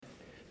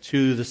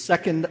to the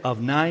second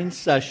of 9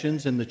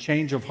 sessions in the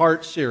Change of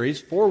Heart series,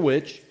 for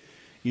which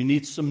you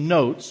need some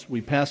notes.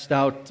 We passed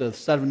out a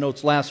set of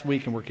notes last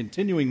week, and we're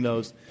continuing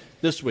those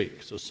this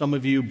week. So some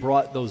of you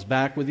brought those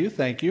back with you.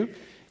 Thank you.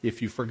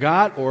 If you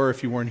forgot or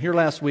if you weren't here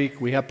last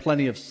week, we have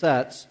plenty of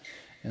sets,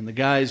 and the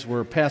guys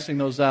were passing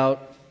those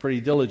out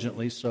pretty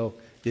diligently. So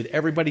did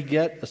everybody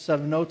get a set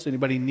of notes?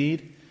 Anybody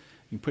need?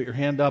 You can put your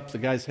hand up. The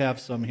guys have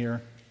some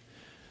here.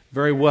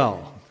 Very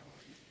well.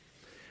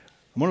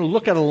 I'm going to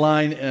look at a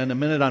line in a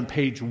minute on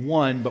page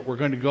 1, but we're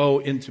going to go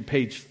into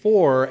page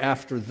 4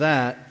 after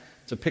that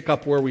to pick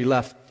up where we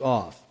left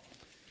off.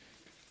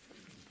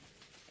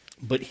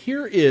 But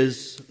here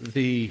is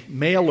the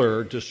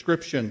mailer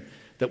description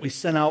that we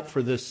sent out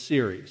for this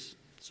series.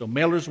 So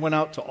mailers went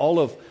out to all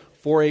of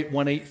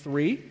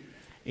 48183,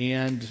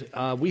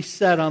 and we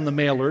said on the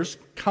mailers,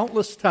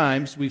 countless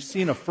times we've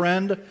seen a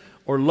friend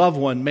or loved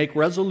one make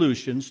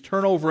resolutions,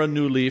 turn over a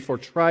new leaf, or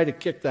try to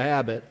kick the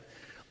habit,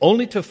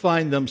 only to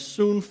find them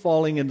soon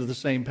falling into the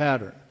same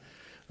pattern.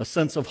 A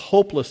sense of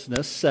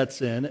hopelessness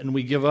sets in, and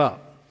we give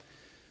up.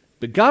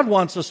 But God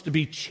wants us to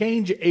be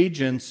change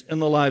agents in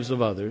the lives of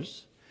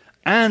others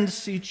and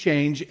see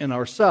change in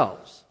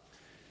ourselves.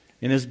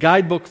 In his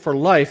guidebook for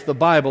life, the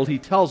Bible, he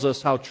tells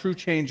us how true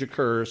change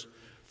occurs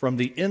from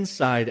the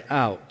inside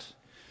out.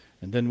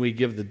 And then we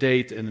give the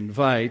date and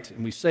invite,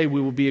 and we say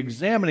we will be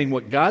examining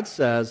what God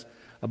says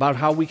about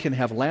how we can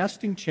have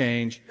lasting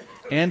change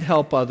and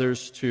help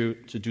others to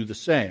do the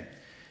same.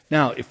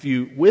 Now, if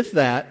you, with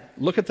that,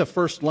 look at the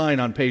first line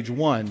on page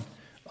 1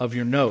 of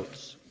your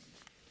notes,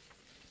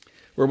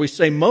 where we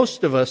say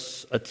most of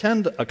us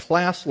attend a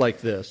class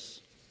like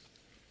this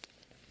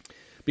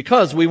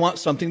because we want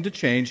something to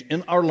change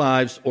in our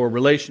lives or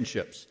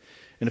relationships.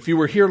 And if you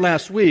were here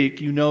last week,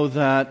 you know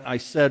that I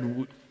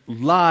said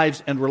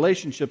lives and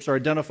relationships are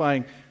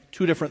identifying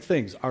two different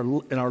things.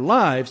 In our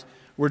lives,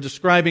 we're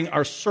describing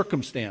our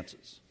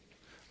circumstances,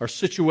 our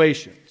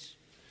situations.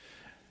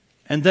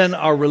 And then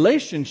our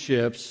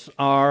relationships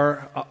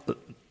are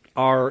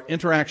our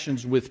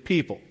interactions with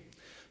people.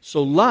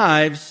 So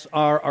lives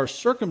are our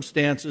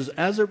circumstances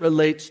as it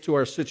relates to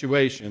our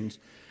situations.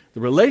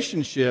 The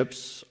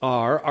relationships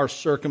are our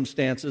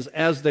circumstances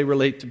as they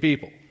relate to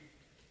people.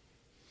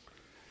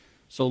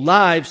 So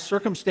lives,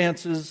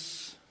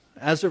 circumstances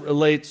as it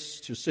relates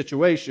to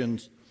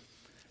situations.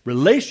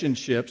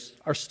 Relationships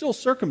are still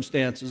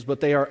circumstances, but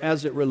they are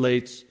as it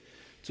relates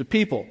to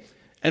people.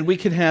 And we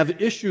can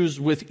have issues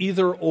with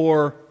either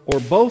or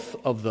both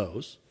of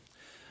those.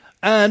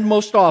 And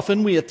most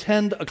often we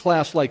attend a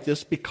class like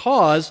this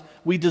because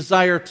we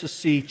desire to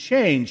see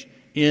change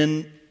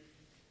in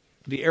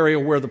the area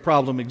where the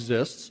problem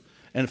exists.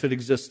 And if it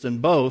exists in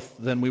both,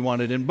 then we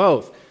want it in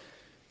both.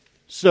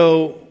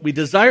 So we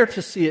desire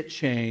to see it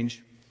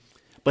change,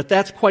 but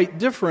that's quite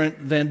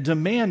different than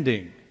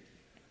demanding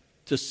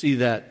to see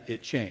that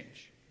it change.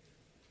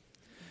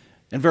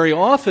 And very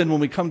often when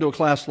we come to a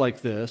class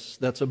like this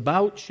that's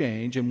about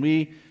change and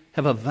we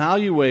have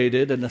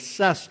evaluated and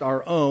assessed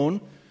our own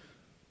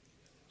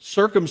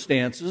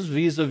circumstances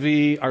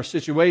vis-a-vis our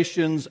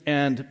situations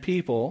and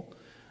people,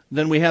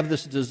 then we have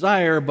this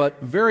desire,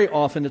 but very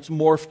often it's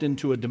morphed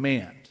into a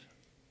demand.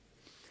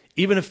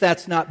 Even if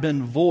that's not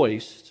been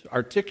voiced,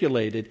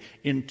 articulated,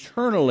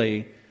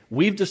 internally,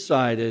 we've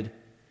decided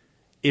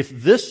if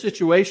this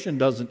situation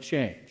doesn't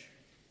change,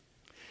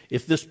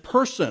 if this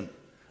person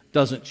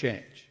doesn't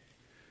change,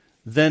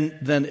 then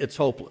it's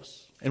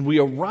hopeless. And we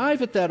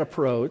arrive at that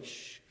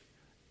approach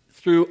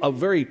through a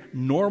very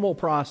normal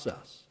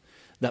process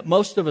that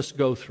most of us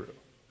go through.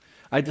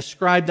 I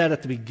described that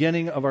at the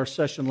beginning of our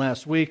session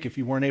last week. If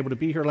you weren't able to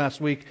be here last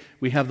week,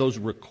 we have those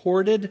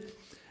recorded,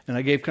 and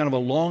I gave kind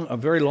of a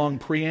very long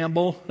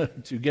preamble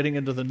to getting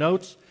into the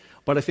notes,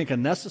 but I think a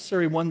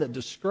necessary one that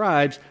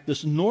describes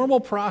this normal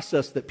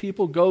process that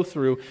people go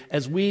through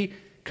as we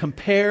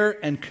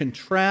compare and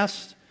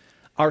contrast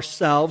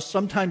ourselves,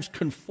 sometimes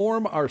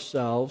conform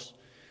ourselves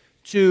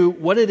to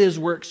what it is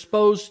we're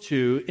exposed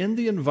to in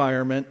the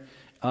environment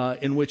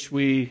in which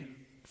we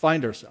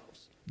find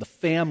ourselves, the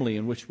family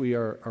in which we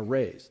are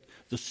raised,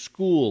 the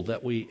school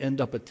that we end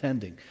up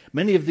attending.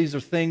 Many of these are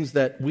things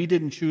that we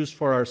didn't choose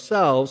for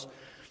ourselves,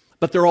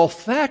 but they're all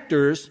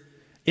factors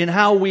in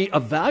how we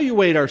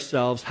evaluate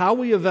ourselves, how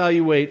we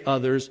evaluate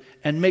others,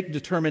 and make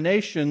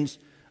determinations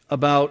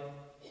about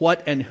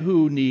what and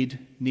who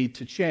need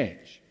to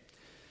change.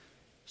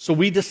 So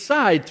we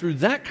decide through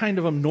that kind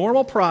of a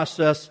normal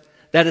process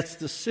that it's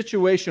the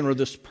situation or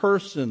this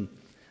person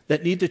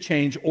that need to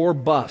change or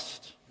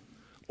bust,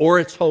 or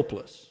it's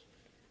hopeless.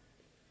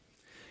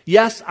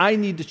 Yes, I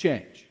need to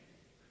change.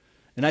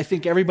 And I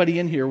think everybody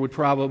in here would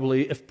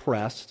probably, if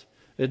pressed,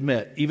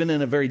 admit, even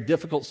in a very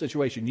difficult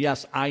situation,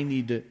 yes, I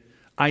need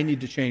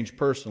to change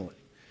personally.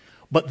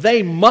 But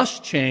they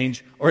must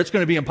change or it's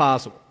going to be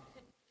impossible.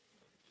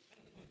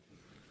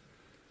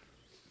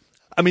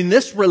 I mean,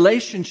 this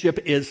relationship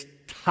is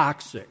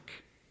toxic.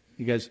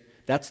 You guys,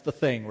 that's the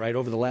thing, right?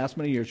 Over the last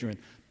many years, you're in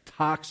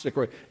toxic.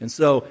 And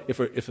so if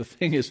a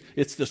thing is,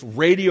 it's this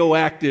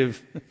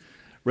radioactive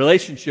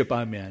relationship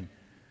I'm in,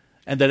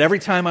 and that every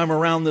time I'm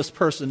around this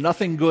person,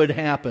 nothing good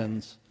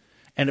happens.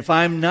 And if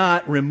I'm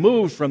not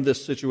removed from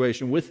this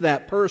situation with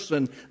that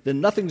person,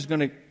 then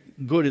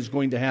good is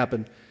going to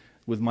happen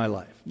with my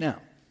life. Now,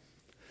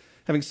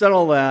 having said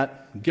all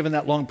that, given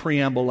that long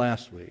preamble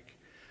last week,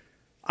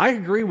 I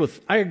agree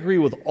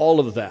with all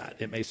of that.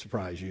 It may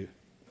surprise you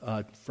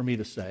for me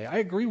to say. I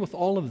agree with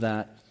all of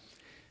that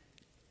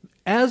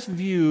as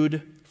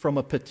viewed from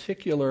a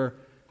particular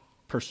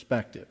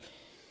perspective.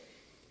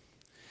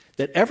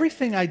 That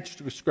everything I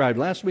described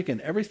last week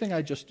and everything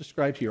I just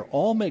described here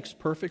all makes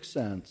perfect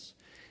sense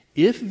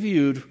if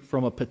viewed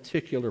from a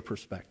particular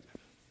perspective.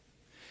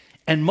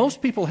 And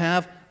most people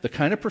have the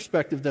kind of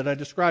perspective that I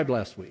described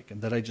last week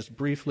and that I just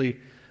briefly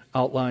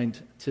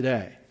outlined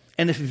today.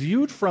 And if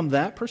viewed from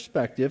that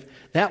perspective,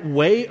 that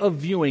way of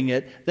viewing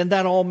it, then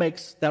that all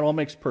makes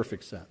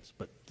perfect sense.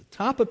 But at the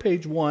top of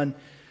page 1,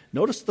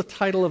 notice the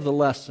title of the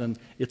lesson.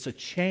 It's a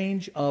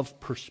change of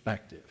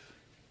perspective.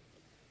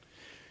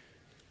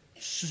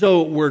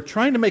 So we're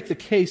trying to make the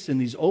case in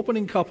these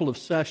opening couple of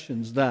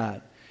sessions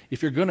that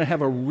if you're going to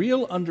have a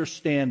real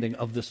understanding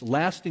of this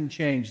lasting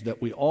change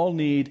that we all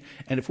need,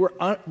 and if we're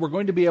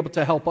going to be able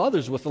to help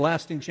others with the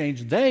lasting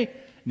change they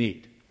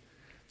need,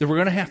 then we're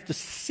going to have to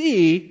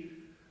see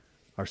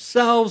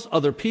ourselves,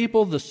 other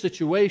people, the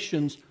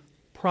situations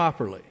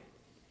properly.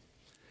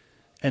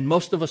 And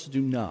most of us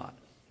do not.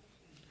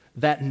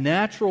 That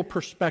natural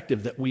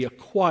perspective that we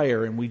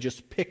acquire and we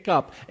just pick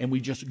up and we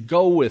just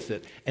go with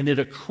it, and it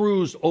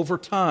accrues over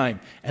time,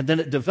 and then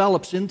it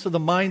develops into the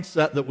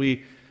mindset that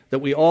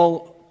we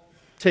all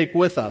take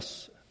with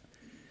us.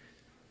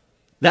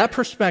 That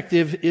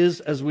perspective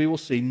is, as we will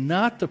see,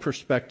 not the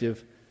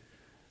perspective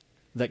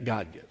that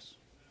God gives.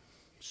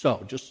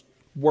 So, just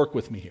work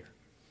with me here.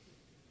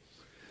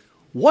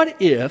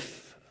 What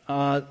if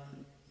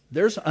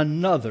there's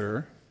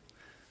another,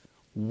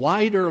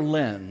 wider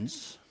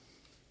lens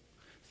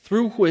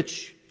through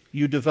which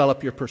you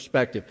develop your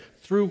perspective,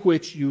 through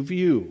which you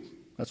view?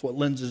 That's what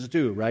lenses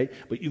do, right?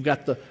 But you've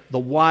got the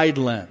wide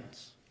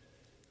lens.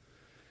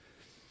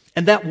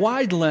 And that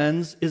wide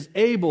lens is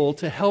able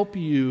to help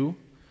you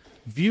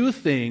view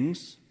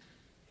things,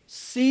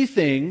 see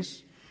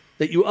things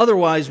that you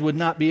otherwise would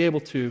not be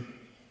able to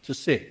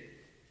see.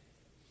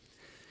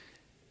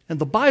 And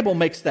the Bible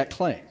makes that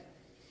claim.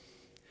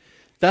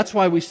 That's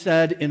why we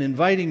said in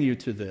inviting you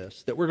to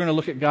this that we're going to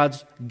look at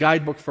God's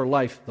guidebook for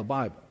life, the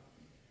Bible.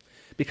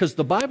 Because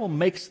the Bible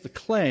makes the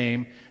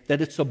claim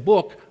that it's a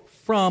book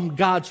from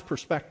God's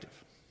perspective.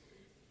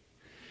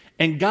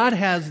 And God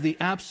has the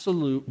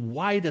absolute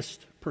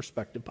widest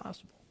perspective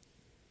possible.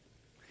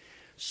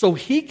 So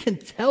He can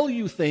tell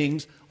you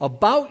things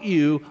about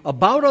you,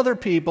 about other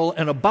people,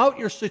 and about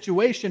your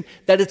situation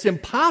that it's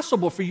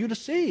impossible for you to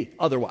see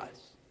otherwise.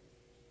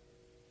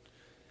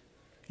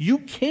 You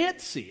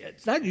can't see it.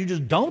 It's not you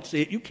just don't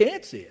see it, you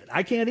can't see it.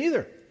 I can't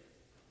either.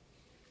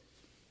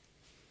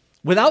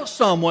 Without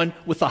someone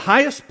with the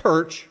highest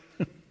perch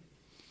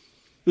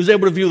who's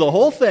able to view the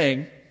whole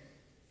thing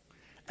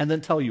and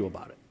then tell you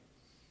about it.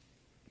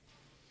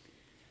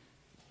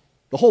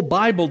 The whole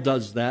Bible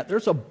does that.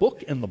 There's a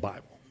book in the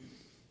Bible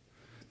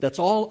that's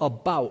all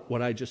about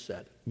what I just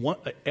said.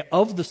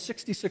 Of the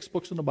 66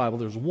 books in the Bible,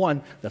 there's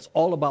one that's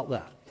all about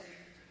that.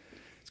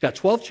 It's got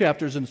 12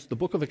 chapters, and it's the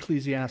book of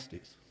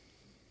Ecclesiastes.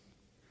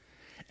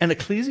 And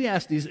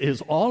Ecclesiastes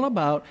is all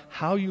about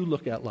how you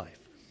look at life.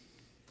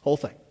 Whole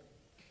thing.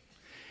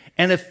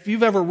 And if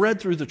you've ever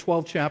read through the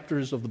 12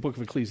 chapters of the book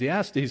of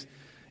Ecclesiastes,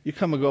 you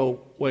come and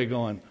go away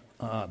going,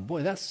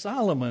 boy, that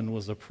Solomon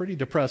was a pretty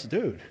depressed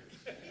dude.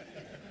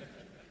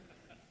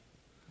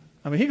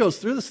 I mean, he goes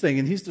through this thing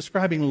and he's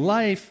describing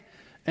life,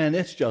 and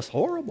it's just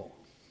horrible.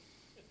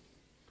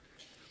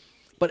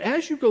 But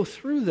as you go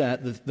through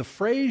that, the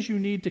phrase you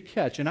need to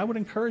catch, and I would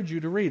encourage you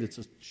to read, it's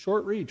a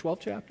short read,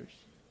 12 chapters.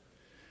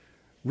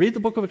 Read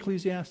the book of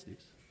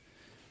Ecclesiastes.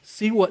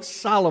 See what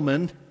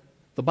Solomon,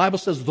 the Bible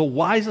says the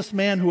wisest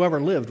man who ever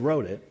lived,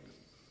 wrote it.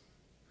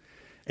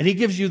 And he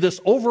gives you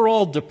this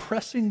overall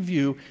depressing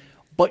view,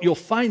 but you'll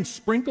find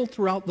sprinkled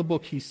throughout the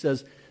book, he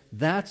says,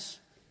 that's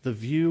the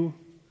view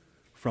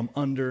from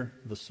under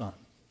the sun.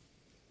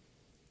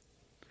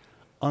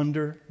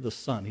 Under the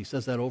sun. He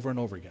says that over and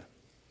over again.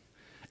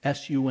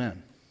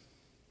 S-U-N.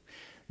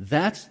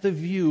 That's the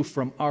view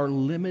from our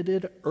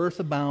limited,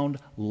 earthbound,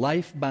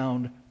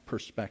 life-bound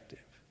perspective.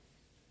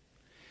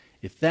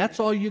 If that's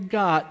all you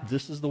got,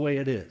 this is the way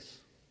it is.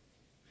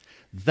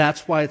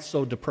 That's why it's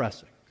so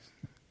depressing.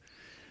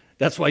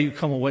 That's why you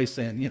come away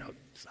saying,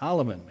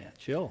 Solomon, man,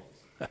 chill.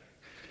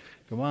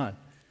 Come on.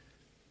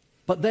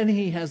 But then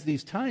he has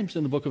these times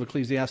in the book of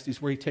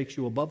Ecclesiastes where he takes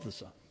you above the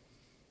sun.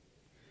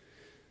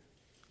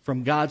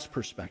 From God's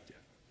perspective.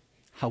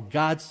 How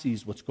God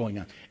sees what's going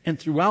on. And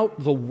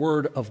throughout the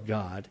Word of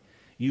God,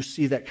 you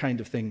see that kind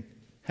of thing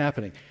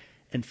happening.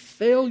 And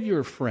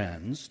failure,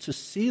 friends, to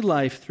see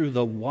life through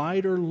the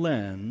wider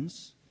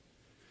lens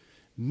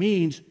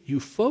means you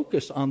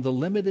focus on the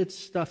limited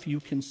stuff you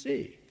can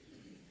see.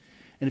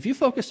 And if you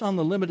focus on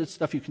the limited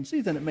stuff you can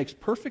see, then it makes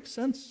perfect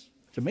sense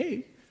to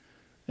me,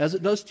 as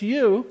it does to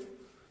you,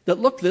 that,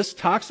 look, this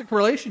toxic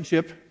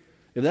relationship,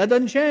 if that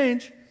doesn't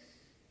change,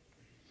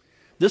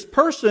 this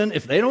person,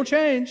 if they don't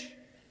change,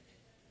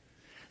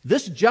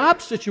 this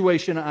job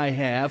situation I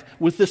have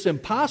with this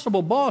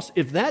impossible boss,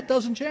 if that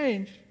doesn't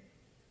change,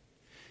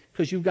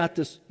 because you've got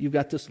this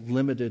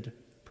limited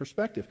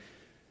perspective,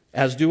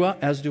 as do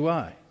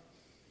I.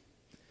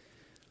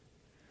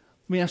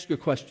 Let me ask you a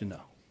question,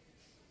 though.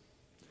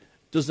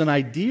 Does an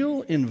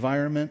ideal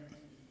environment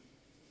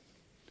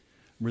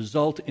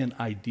result in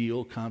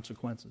ideal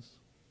consequences?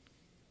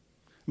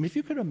 I mean, if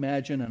you could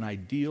imagine an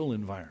ideal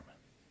environment,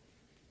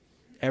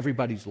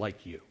 everybody's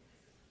like you.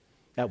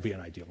 That would be an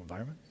ideal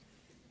environment.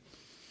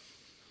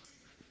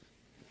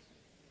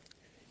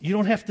 You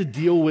don't have to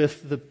deal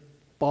with the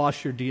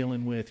boss you're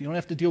dealing with. You don't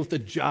have to deal with the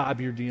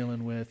job you're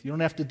dealing with. You don't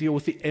have to deal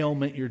with the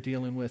ailment you're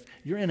dealing with.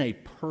 You're in a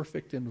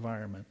perfect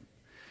environment.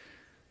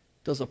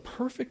 Does a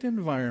perfect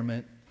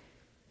environment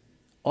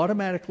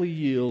automatically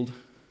yield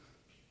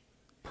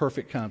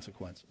perfect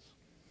consequences?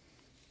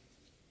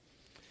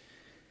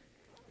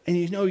 And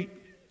you know,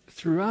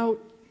 throughout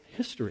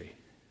history,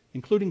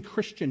 including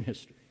Christian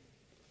history,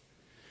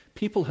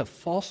 people have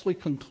falsely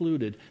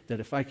concluded that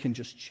if I can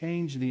just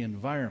change the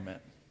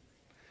environment,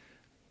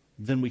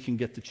 then we can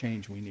get the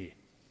change we need.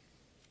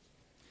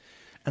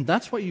 And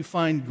that's why you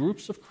find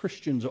groups of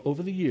Christians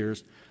over the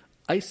years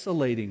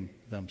isolating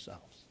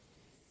themselves.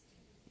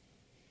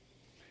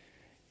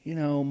 You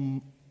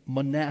know,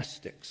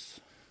 monastics,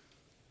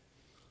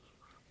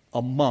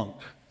 a monk,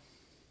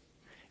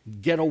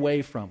 get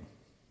away from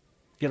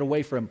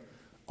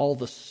all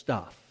the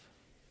stuff.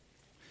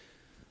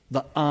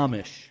 The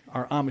Amish,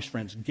 our Amish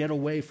friends, get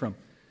away from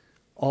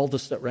all the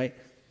stuff, right?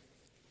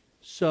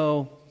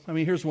 So, I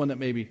mean, here's one that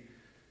maybe,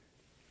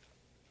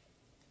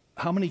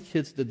 how many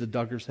kids did the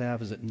Duggars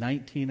have? Is it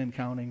 19 and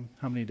counting?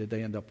 How many did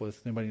they end up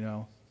with? Anybody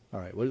know? All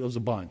right, well, it was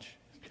a bunch,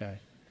 okay.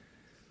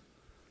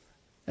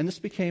 And this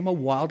became a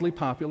wildly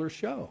popular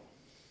show.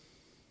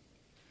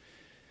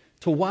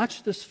 To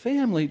watch this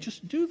family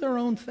just do their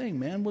own thing,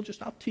 man.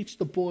 I'll teach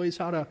the boys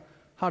how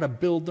to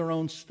build their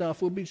own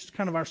stuff. We'll be just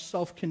kind of our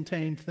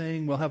self-contained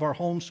thing. We'll have our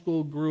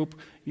homeschool group.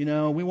 You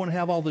know, we won't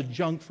have all the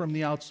junk from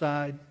the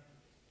outside.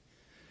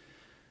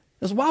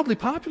 It's wildly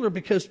popular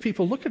because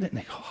people look at it and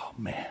they go, oh,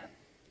 man,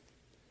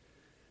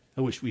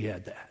 I wish we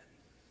had that.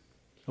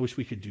 I wish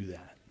we could do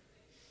that.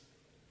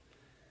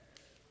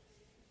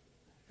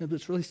 But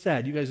it's really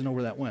sad. You guys know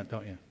where that went,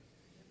 don't you?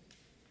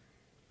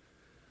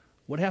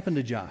 What happened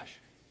to Josh?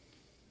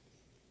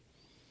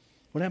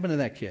 What happened to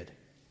that kid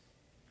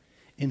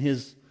in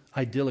his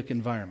idyllic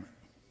environment?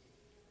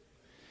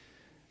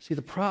 See,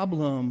 the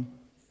problem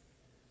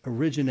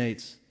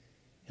originates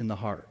in the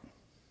heart.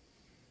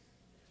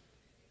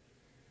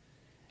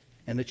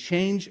 And the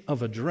change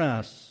of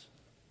address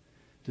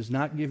does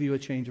not give you a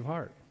change of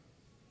heart.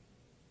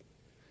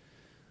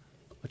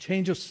 A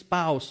change of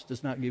spouse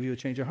does not give you a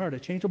change of heart. A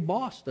change of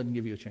boss doesn't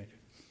give you a change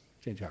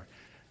of heart.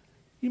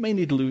 You may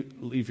need to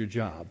leave your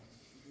job.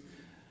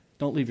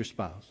 Don't leave your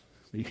spouse.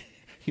 You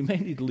may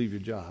need to leave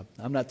your job.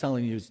 I'm not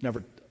telling you it's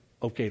never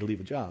okay to leave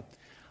a job.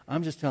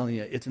 I'm just telling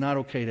you it's not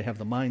okay to have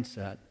the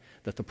mindset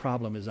that the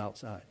problem is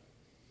outside.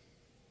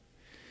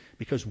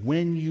 Because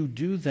when you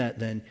do that,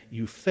 then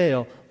you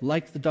fail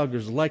like the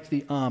Duggars, like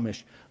the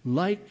Amish,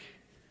 like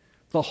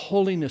the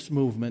holiness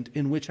movement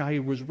in which I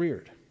was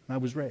reared. I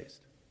was raised.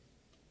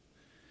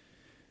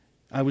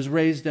 I was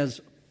raised as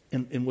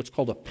in what's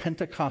called a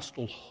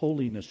Pentecostal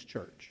holiness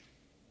church.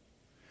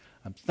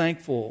 I'm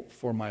thankful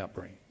for my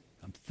upbringing.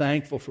 I'm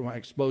thankful for my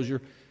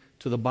exposure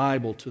to the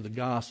Bible, to the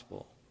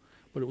gospel.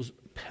 But it was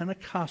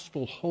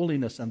Pentecostal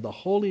holiness, and the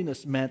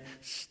holiness meant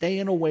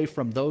staying away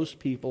from those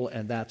people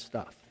and that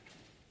stuff.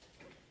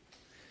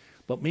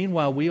 But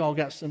meanwhile, we all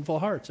got sinful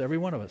hearts, every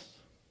one of us.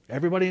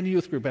 Everybody in the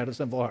youth group had a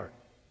sinful heart.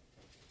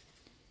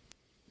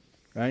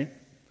 Right?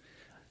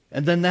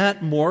 And then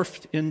that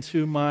morphed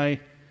into my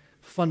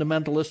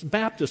fundamentalist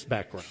Baptist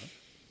background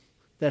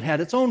that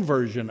had its own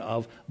version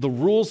of the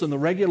rules and the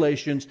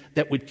regulations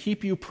that would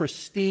keep you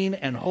pristine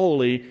and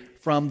holy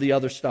from the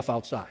other stuff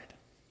outside.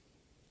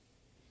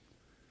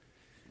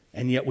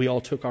 And yet we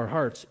all took our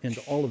hearts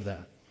into all of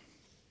that.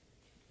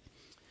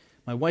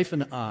 My wife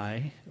and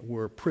I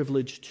were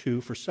privileged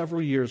to, for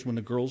several years when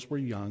the girls were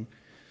young,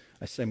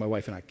 I say my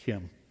wife and I,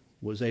 Kim,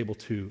 was able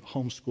to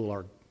homeschool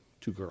our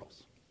two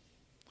girls.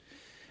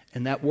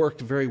 And that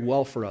worked very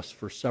well for us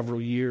for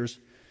several years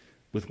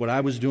with what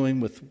I was doing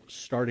with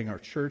starting our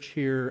church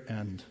here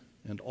and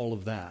all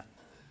of that.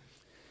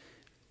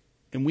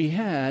 And we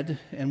have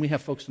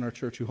folks in our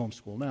church who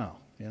homeschool now.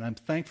 And I'm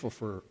thankful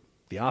for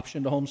the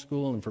option to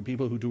homeschool and for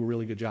people who do a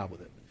really good job with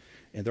it.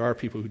 And there are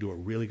people who do a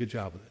really good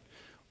job with it.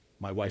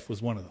 My wife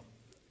was one of them.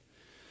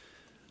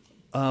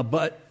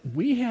 But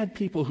we had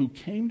people who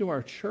came to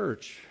our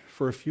church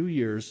for a few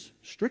years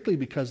strictly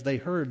because they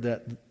heard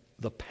that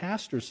the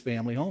pastor's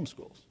family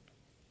homeschools.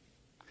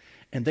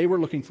 And they were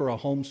looking for a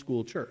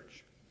homeschool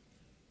church.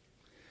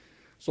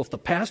 So if the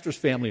pastor's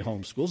family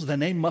homeschools, then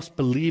they must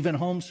believe in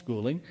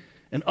homeschooling.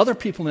 And other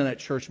people in that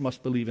church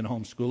must believe in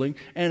homeschooling.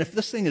 And if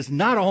this thing is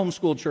not a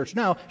homeschool church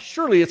now,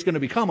 surely it's going to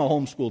become a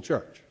homeschool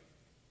church.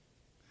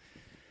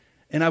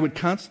 And I would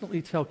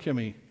constantly tell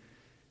Kimmy,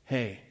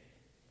 hey,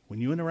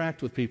 when you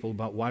interact with people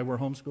about why we're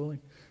homeschooling,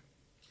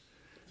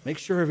 make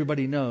sure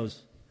everybody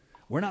knows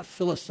we're not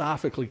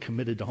philosophically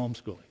committed to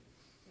homeschooling.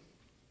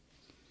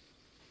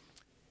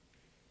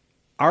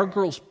 Our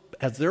girls,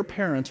 as their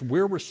parents,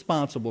 we're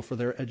responsible for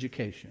their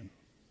education.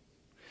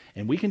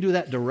 And we can do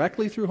that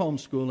directly through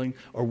homeschooling,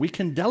 or we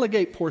can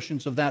delegate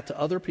portions of that to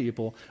other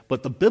people,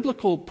 but the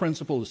biblical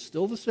principle is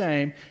still the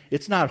same.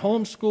 It's not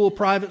homeschool,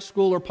 private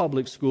school, or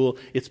public school.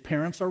 It's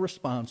parents are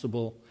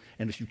responsible,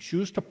 and if you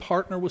choose to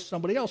partner with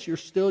somebody else, you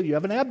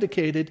haven't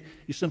abdicated,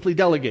 you simply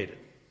delegated.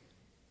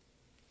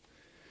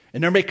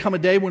 And there may come a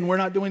day when we're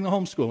not doing the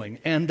homeschooling,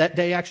 and that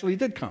day actually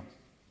did come.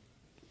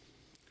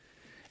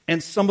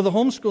 And some of the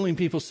homeschooling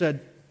people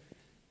said,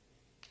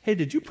 hey,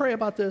 did you pray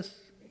about this?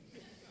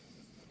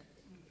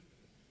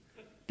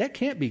 That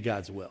can't be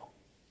God's will.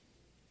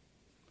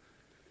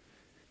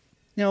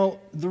 Now,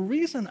 the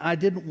reason I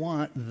didn't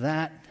want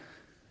that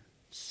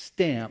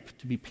stamp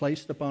to be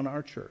placed upon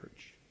our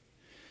church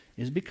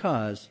is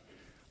because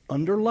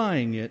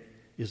underlying it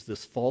is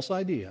this false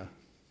idea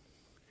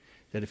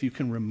that if you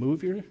can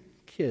remove your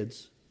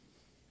kids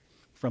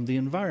from the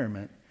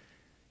environment,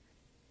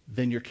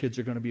 then your kids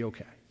are going to be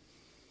okay.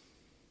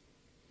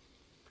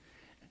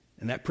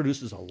 And that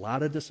produces a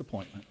lot of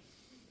disappointment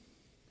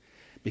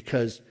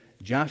because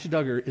Josh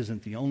Duggar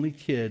isn't the only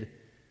kid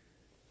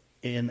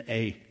in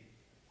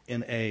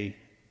an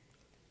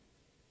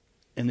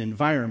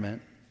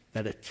environment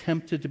that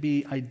attempted to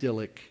be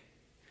idyllic,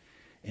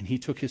 and he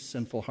took his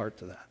sinful heart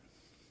to that.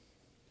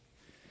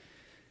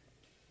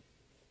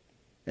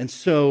 And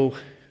so,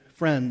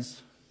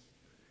 friends,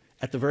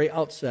 at the very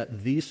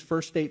outset, these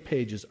first 8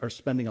 pages are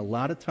spending a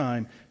lot of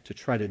time to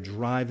try to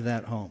drive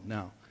that home.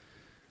 Now,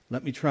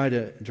 let me try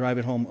to drive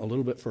it home a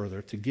little bit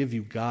further to give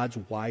you God's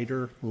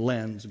wider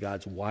lens,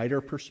 God's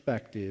wider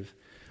perspective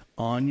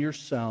on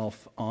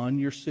yourself, on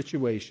your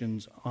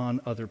situations,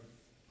 on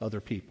other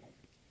people.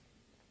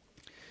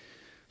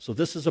 So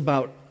this is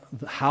about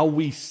how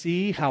we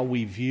see, how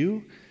we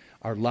view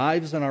our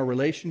lives and our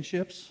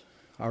relationships.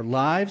 Our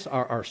lives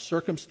are our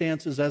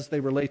circumstances as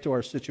they relate to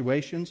our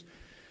situations.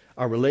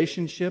 Our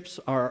relationships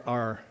are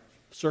our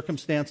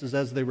circumstances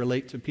as they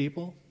relate to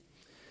people.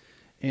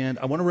 And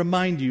I want to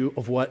remind you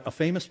of what a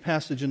famous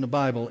passage in the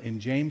Bible in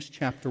James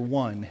chapter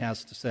 1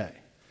 has to say.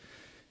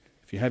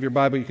 If you have your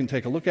Bible, you can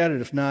take a look at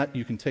it. If not,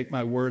 you can take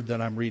my word that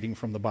I'm reading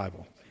from the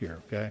Bible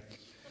here, okay?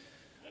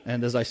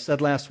 And as I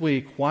said last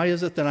week, why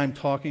is it that I'm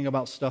talking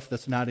about stuff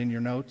that's not in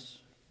your notes?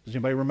 Does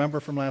anybody remember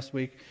from last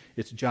week?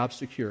 It's job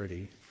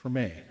security for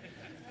me.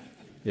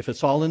 If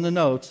it's all in the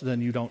notes,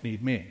 then you don't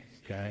need me,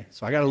 okay?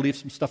 So I got to leave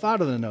some stuff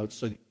out of the notes,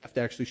 so you have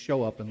to actually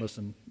show up and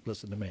listen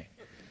to me.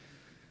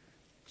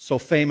 So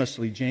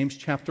famously, James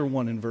chapter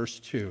 1 and verse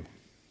 2.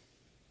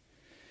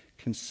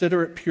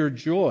 Consider it pure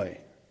joy,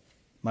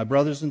 my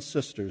brothers and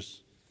sisters,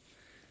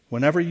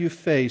 whenever you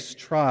face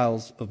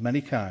trials of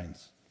many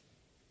kinds,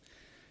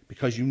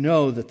 because you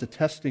know that the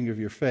testing of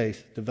your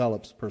faith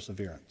develops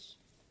perseverance.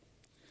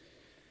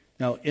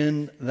 Now,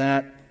 in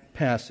that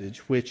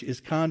passage, which is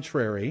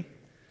contrary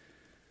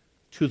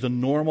to the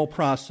normal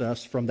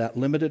process from that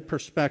limited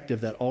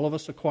perspective that all of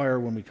us acquire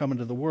when we come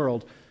into the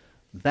world,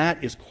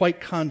 that is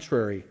quite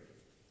contrary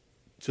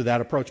to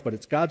that approach, but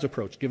it's God's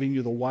approach, giving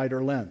you the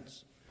wider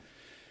lens.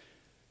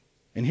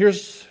 And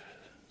here's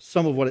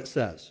some of what it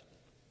says.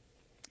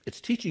 It's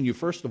teaching you,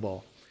 first of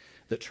all,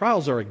 that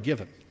trials are a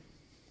given.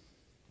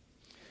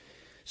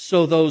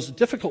 So those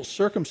difficult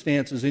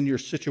circumstances in your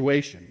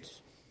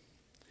situations,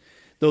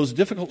 those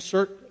difficult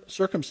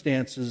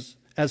circumstances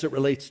as it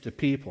relates to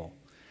people,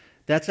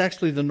 that's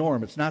actually the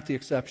norm. It's not the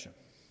exception.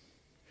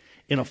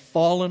 In a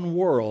fallen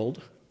world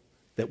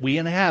that we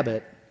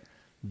inhabit,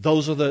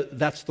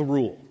 that's the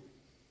rule.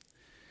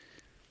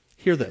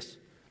 Hear this.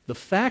 The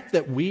fact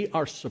that we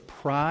are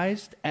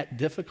surprised at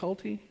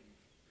difficulty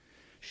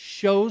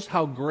shows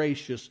how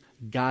gracious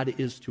God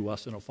is to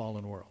us in a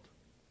fallen world.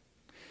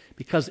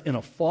 Because in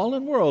a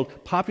fallen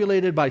world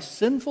populated by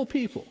sinful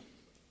people,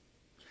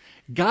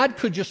 God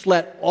could just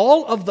let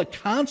all of the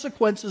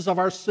consequences of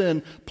our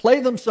sin play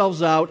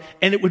themselves out,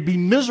 and it would be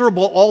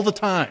miserable all the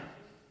time.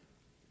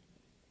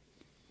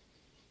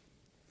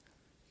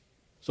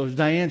 So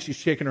Diane, she's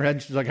shaking her head,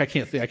 and she's like, I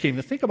can't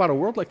even think about a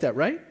world like that,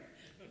 right?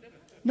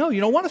 No,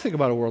 you don't want to think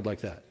about a world like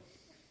that.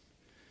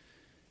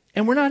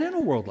 And we're not in a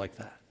world like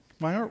that.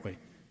 Why aren't we?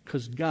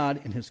 Because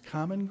God, in His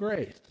common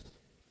grace,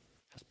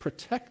 has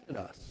protected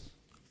us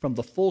from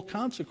the full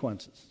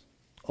consequences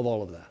of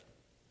all of that.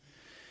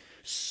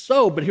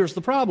 So, but here's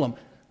the problem.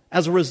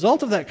 As a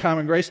result of that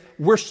common grace,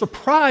 we're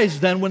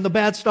surprised then when the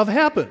bad stuff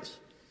happens.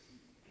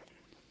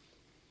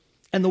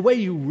 And the way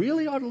you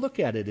really ought to look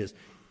at it is,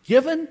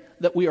 given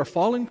that we are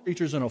fallen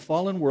creatures in a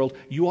fallen world,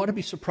 you ought to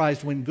be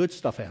surprised when good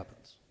stuff happens.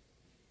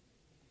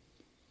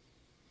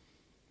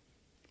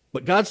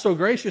 But God's so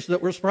gracious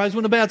that we're surprised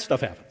when the bad stuff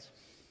happens.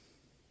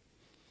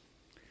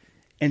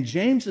 And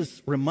James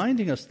is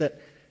reminding us that,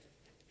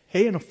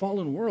 hey, in a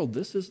fallen world,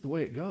 this is the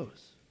way it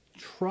goes.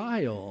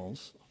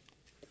 Trials,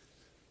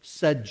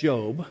 said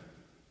Job,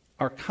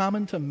 are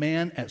common to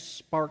man as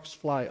sparks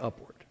fly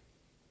upward.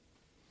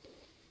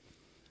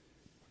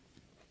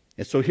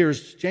 And so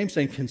here's James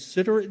saying,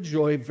 consider it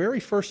joy. Very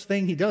first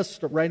thing he does,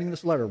 start writing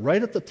this letter,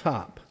 right at the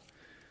top,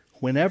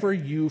 whenever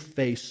you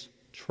face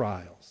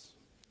trials.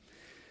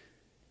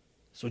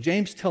 So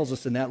James tells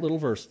us in that little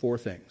verse 4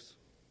 things.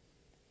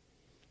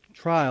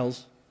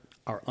 Trials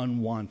are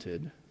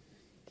unwanted.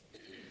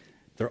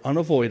 They're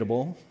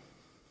unavoidable.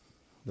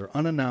 They're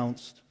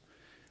unannounced.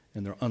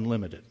 And they're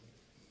unlimited.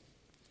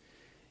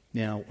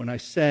 Now, when I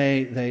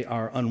say they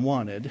are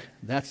unwanted,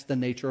 that's the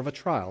nature of a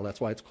trial. That's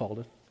why it's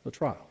called a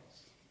trial.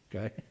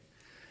 Okay?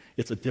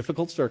 It's a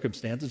difficult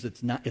circumstance.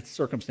 It's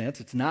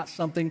not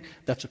something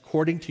that's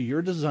according to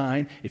your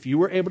design. If you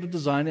were able to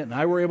design it and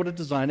I were able to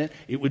design it,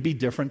 it would be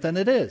different than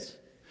it is.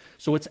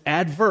 So it's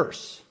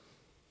adverse.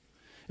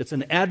 It's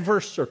an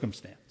adverse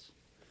circumstance.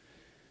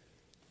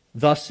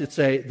 Thus it's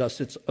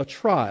a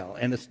trial,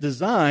 and it's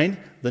designed,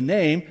 the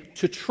name,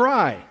 to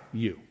try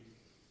you,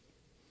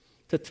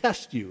 to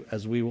test you,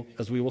 as we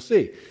will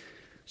see.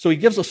 So he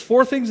gives us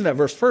 4 things in that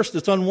verse. First,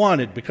 it's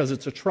unwanted because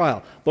it's a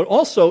trial. But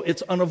also,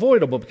 it's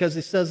unavoidable because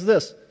he says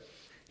this.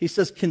 He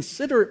says,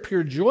 consider it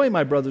pure joy,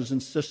 my brothers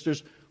and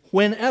sisters,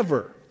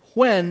 whenever.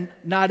 When,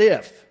 not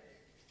if.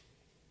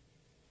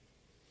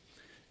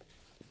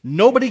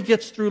 Nobody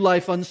gets through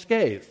life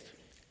unscathed.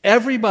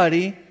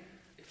 Everybody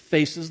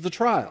faces the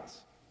trials.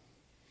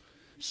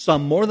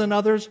 Some more than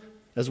others,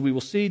 as we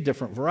will see,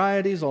 different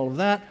varieties, all of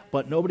that,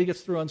 but nobody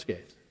gets through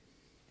unscathed.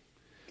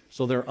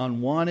 So they're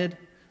unwanted.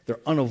 They're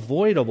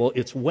unavoidable.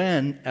 It's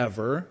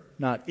whenever,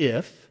 not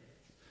if.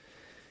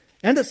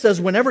 And it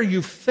says whenever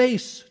you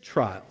face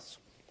trials.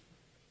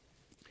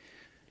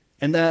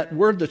 And that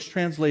word that's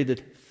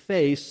translated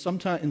face,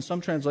 in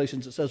some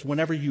translations it says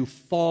whenever you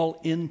fall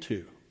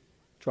into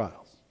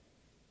trials.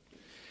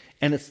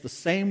 And it's the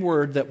same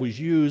word that was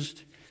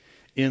used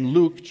in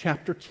Luke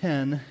chapter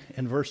 10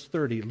 and verse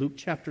 30. Luke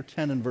chapter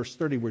 10 and verse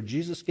 30, where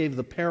Jesus gave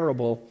the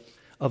parable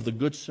of the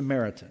Good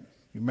Samaritan.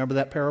 You remember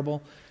that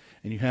parable?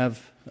 And you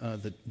have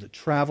the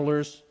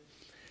travelers,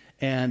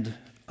 and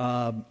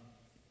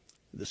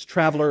this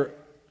traveler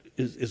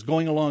is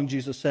going along,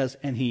 Jesus says,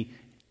 and he,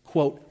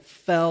 quote,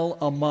 fell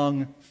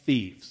among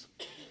thieves.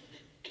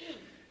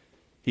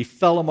 He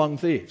fell among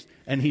thieves,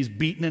 and he's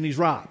beaten and he's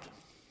robbed.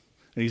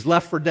 And he's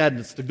left for dead,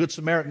 and it's the Good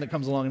Samaritan that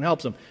comes along and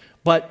helps him.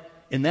 But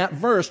in that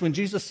verse, when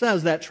Jesus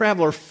says that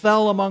traveler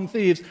fell among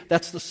thieves,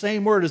 that's the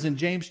same word as in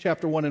James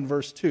chapter 1 and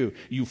verse 2.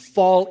 You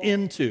fall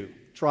into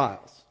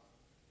trials.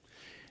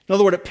 In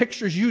other words, it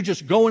pictures you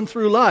just going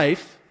through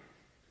life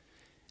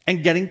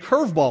and getting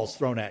curveballs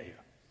thrown at you.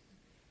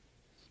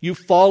 You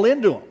fall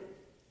into them.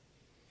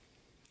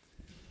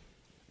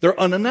 They're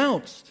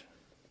unannounced.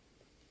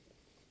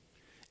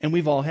 And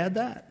we've all had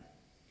that.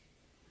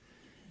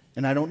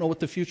 And I don't know what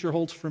the future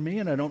holds for me,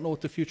 and I don't know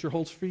what the future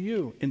holds for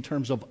you in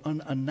terms of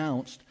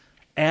unannounced,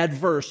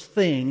 adverse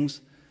things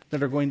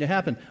that are going to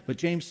happen. But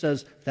James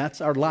says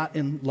that's our lot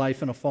in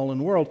life in a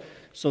fallen world.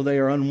 So they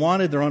are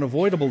unwanted, they're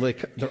unavoidable,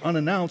 they're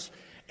unannounced,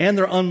 and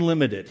they're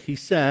unlimited. He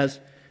says,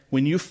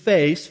 when you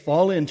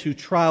fall into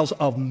trials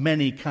of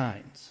many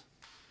kinds.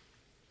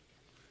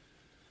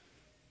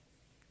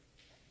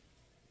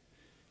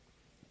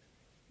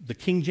 The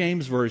King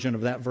James Version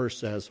of that verse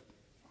says,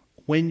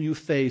 when you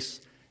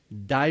face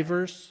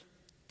diverse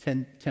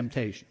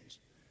temptations.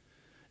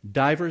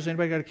 Divers,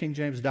 anybody got a King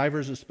James?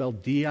 Divers is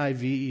spelled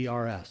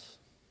D-I-V-E-R-S.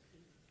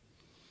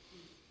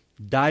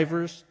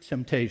 Divers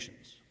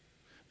temptations.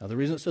 Now the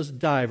reason it says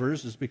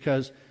divers is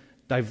because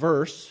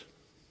diverse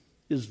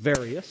is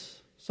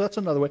various. So that's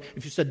another way.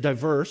 If you said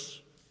diverse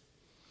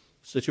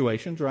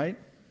situations, right?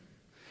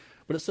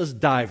 But it says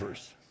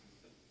divers.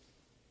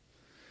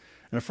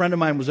 And a friend of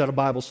mine was at a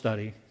Bible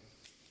study.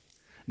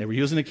 And they were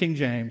using the King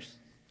James.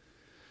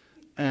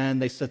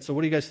 And they said, so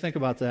what do you guys think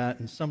about that?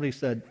 And somebody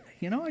said,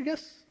 I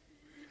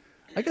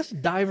guess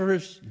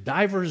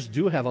divers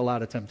do have a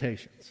lot of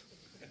temptations.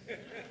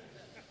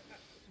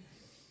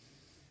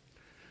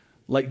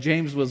 Like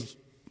James was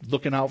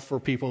looking out for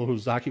people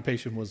whose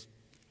occupation was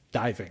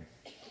diving.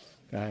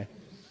 Okay?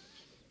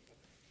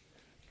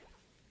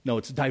 No,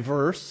 it's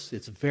diverse,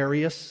 it's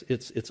various,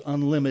 it's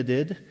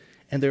unlimited,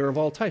 and they're of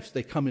all types.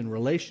 They come in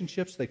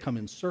relationships, they come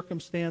in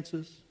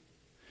circumstances,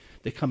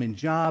 they come in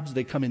jobs,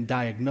 they come in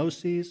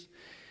diagnoses,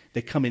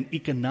 they come in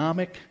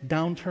economic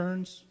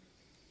downturns.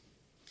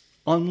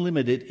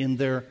 Unlimited in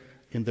their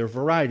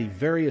variety,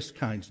 various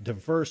kinds,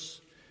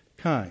 diverse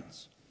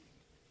kinds.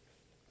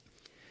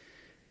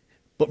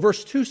 But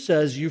verse 2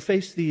 says you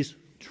face these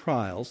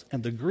trials,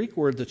 and the Greek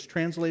word that's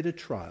translated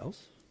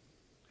trials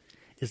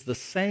is the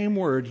same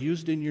word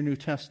used in your New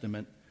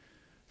Testament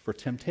for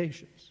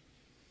temptations.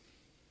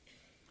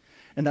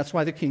 And that's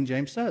why the King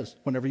James says,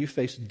 whenever you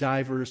face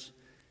diverse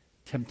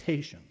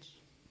temptations,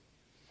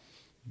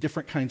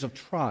 different kinds of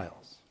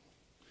trials.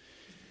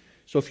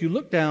 So if you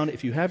look down,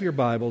 if you have your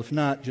Bible, if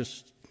not,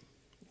 just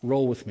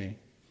roll with me.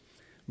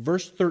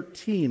 Verse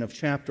 13 of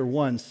chapter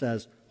 1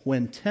 says,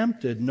 when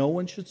tempted, no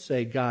one should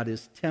say, God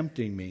is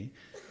tempting me.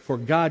 For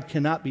God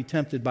cannot be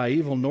tempted by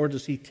evil, nor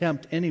does he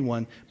tempt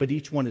anyone, but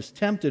each one is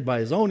tempted by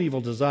his own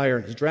evil desire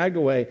and is dragged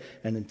away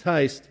and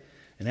enticed.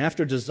 And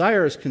after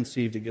desire is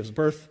conceived, it gives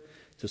birth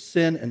to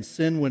sin, and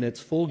sin, when it's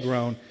full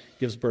grown,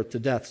 gives birth to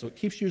death. So it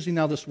keeps using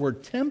now this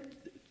word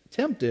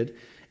tempted,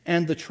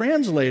 and the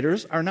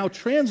translators are now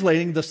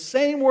translating the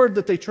same word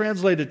that they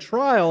translated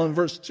trial in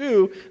verse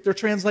 2, they're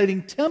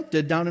translating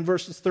tempted down in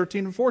verses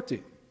 13 and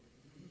 14.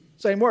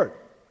 Same word.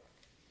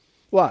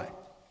 Why?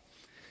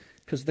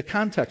 Because the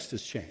context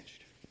has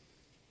changed.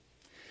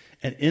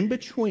 And in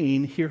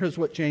between, here is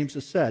what James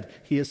has said.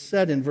 He has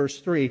said in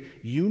verse 3,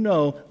 you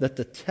know that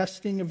the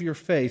testing of your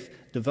faith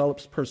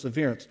develops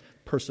perseverance.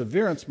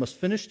 Perseverance must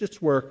finish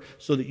its work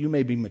so that you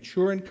may be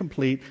mature and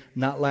complete,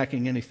 not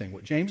lacking anything.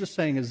 What James is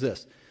saying is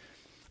this: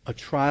 a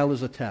trial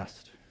is a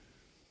test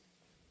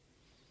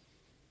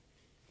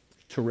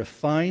to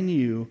refine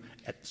you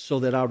so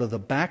that out of the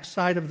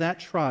backside of that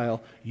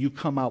trial, you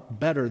come out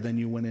better than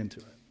you went into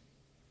it.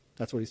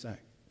 That's what he's saying.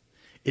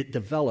 It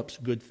develops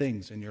good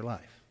things in your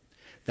life.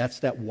 That's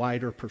that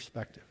wider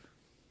perspective.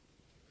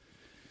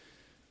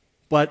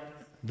 But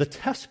the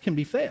test can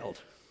be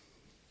failed.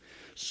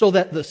 So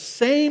that the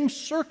same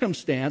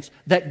circumstance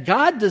that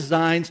God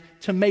designs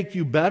to make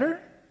you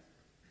better,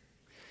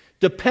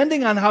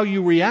 depending on how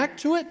you react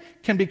to it,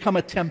 can become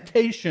a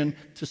temptation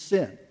to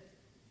sin.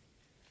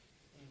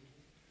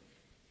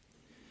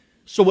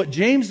 So what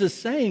James is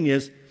saying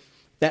is,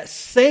 that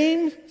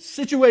same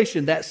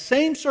situation, that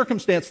same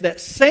circumstance, that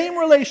same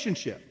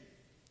relationship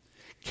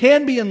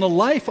can be in the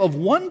life of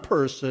one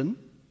person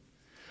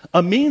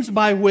a means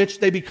by which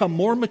they become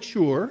more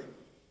mature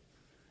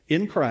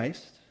in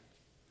Christ,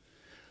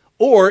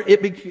 or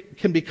it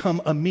can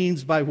become a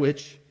means by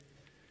which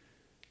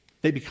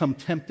they become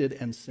tempted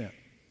and sin.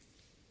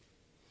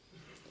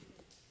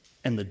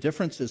 And the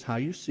difference is how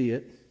you see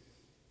it,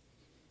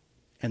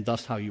 and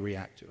thus how you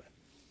react to it.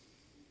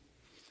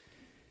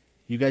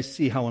 You guys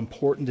see how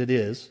important it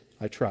is,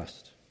 I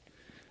trust,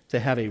 to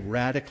have a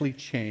radically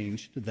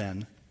changed,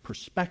 then,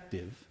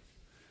 perspective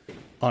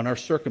on our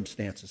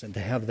circumstances and to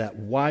have that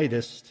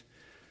widest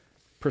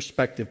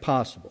perspective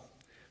possible.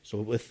 So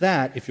with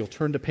that, if you'll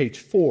turn to page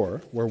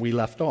 4, where we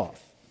left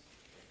off.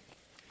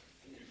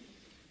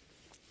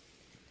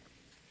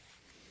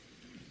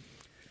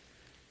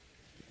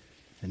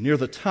 And near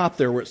the top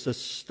there where it says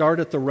start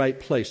at the right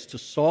place. To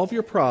solve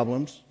your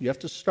problems, you have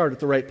to start at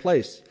the right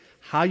place.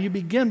 How you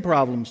begin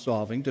problem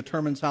solving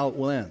determines how it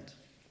will end.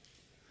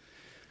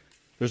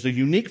 There's a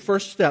unique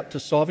first step to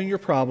solving your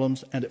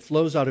problems, and it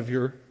flows out of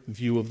your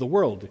view of the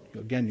world.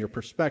 Again, your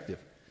perspective.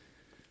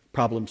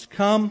 Problems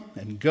come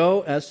and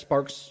go as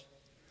sparks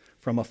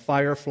from a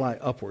fire fly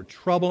upward.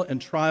 Trouble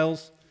and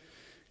trials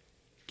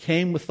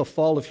came with the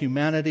fall of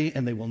humanity,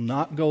 and they will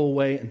not go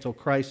away until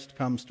Christ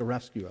comes to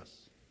rescue us.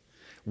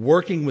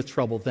 Working with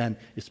trouble, then,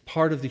 is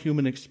part of the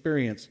human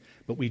experience,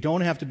 but we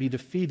don't have to be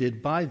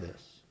defeated by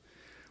this.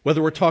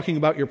 Whether we're talking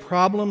about your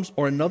problems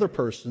or another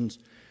person's,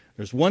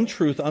 there's one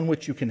truth on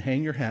which you can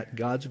hang your hat.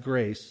 God's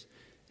grace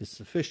is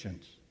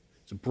sufficient.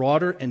 It's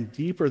broader and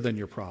deeper than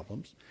your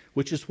problems,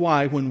 which is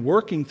why when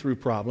working through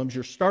problems,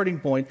 your starting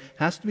point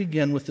has to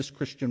begin with this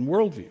Christian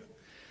worldview.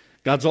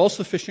 God's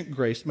all-sufficient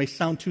grace may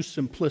sound too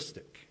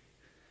simplistic.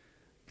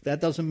 But that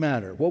doesn't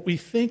matter. What we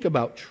think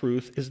about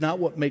truth is not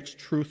what makes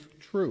truth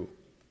true.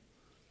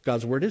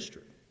 God's word is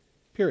true,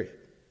 period.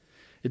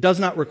 It does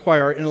not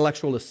require our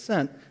intellectual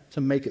assent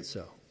to make it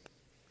so.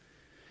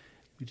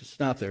 We just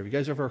stop there. Have you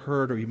guys ever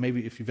heard, or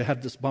maybe if you've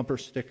had this bumper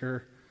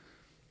sticker,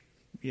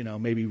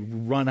 maybe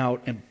run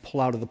out and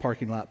pull out of the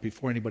parking lot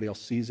before anybody else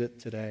sees it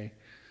today?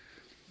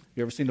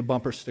 You ever seen a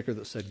bumper sticker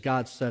that said,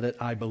 God said it,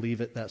 I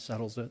believe it, that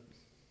settles it?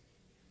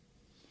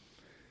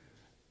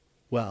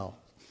 Well,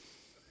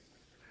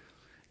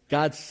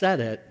 God said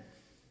it,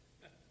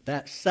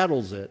 that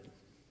settles it,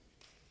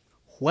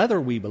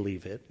 whether we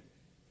believe it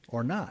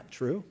or not.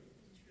 True?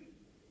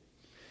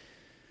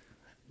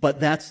 But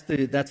that's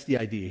the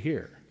idea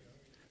here.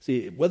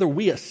 See, whether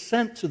we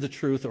assent to the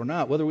truth or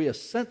not, whether we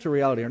assent to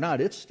reality or not,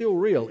 it's still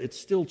real, it's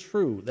still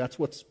true. That's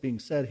what's being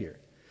said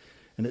here.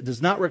 And it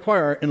does not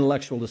require our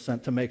intellectual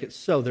assent to make it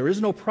so. There is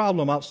no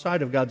problem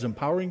outside of God's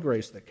empowering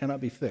grace that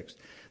cannot be fixed.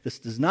 This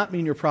does not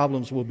mean your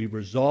problems will be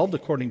resolved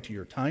according to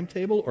your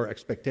timetable or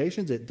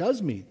expectations. It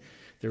does mean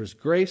there is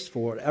grace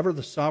for whatever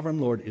the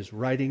sovereign Lord is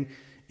writing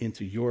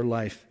into your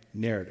life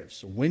narrative.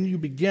 So when you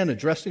begin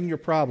addressing your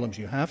problems,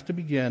 you have to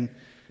begin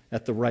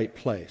at the right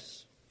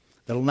place.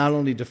 That'll not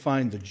only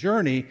define the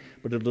journey,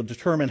 but it'll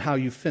determine how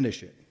you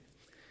finish it.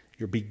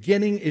 Your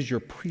beginning is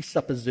your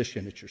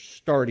presupposition. It's your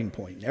starting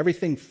point. And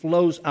everything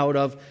flows out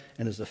of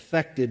and is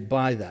affected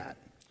by that.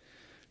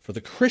 For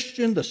the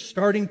Christian, the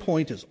starting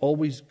point is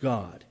always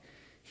God.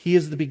 He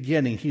is the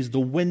beginning. He's the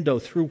window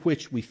through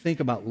which we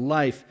think about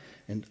life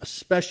and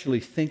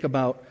especially think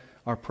about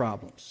our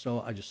problems.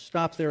 So I just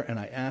stop there and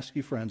I ask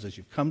you, friends, as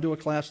you've come to a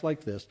class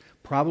like this,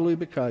 probably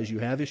because you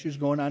have issues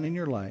going on in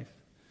your life,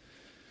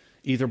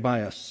 either by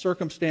a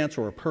circumstance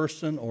or a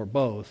person or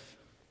both,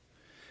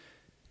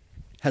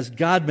 Has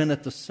God been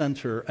at the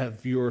center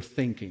of your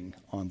thinking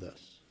on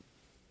this?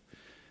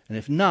 And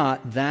if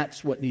not,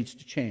 that's what needs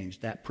to change.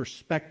 That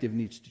perspective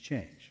needs to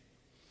change.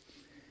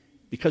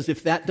 Because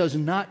if that does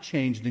not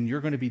change, then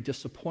you're going to be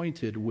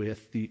disappointed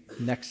with the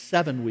next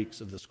 7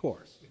 weeks of this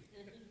course.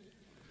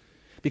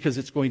 Because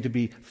it's going to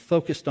be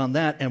focused on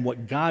that and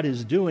what God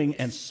is doing,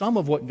 and some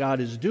of what God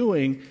is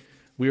doing,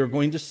 we are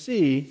going to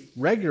see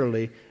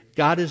regularly,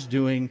 God is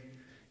doing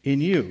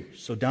in you.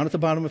 So down at the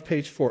bottom of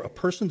page 4, a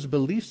person's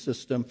belief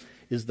system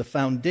is the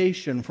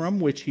foundation from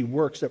which he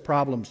works at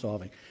problem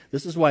solving.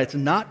 This is why it's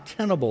not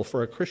tenable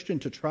for a Christian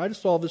to try to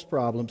solve his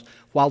problems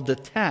while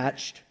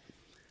detached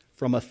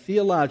from a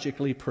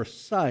theologically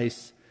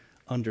precise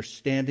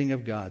understanding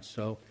of God.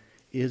 So,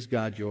 is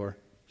God your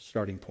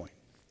starting point?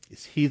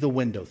 Is he the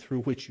window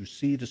through which you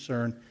see,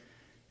 discern,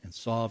 and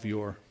solve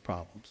your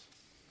problems?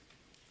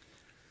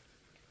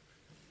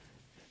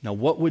 Now,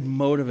 what would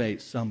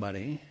motivate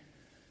somebody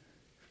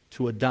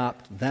to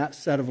adopt that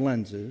set of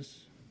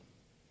lenses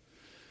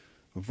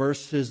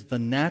versus the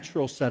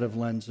natural set of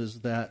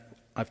lenses that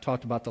I've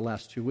talked about the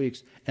last 2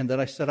 weeks and that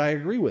I said I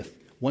agree with?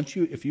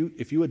 If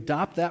you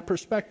adopt that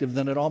perspective,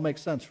 then it all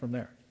makes sense from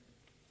there.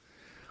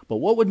 But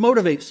what would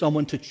motivate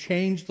someone to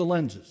change the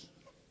lenses?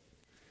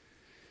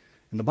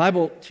 And the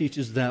Bible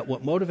teaches that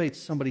what motivates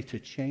somebody to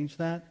change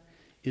that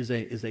is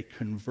a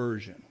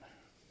conversion.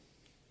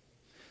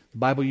 The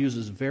Bible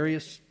uses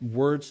various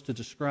words to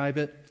describe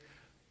it.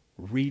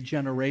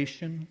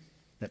 Regeneration,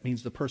 that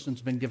means the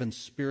person's been given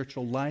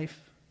spiritual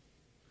life.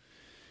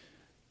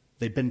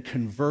 They've been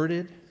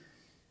converted.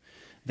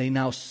 They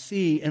now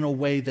see in a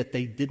way that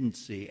they didn't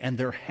see, and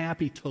they're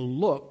happy to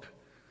look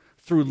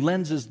through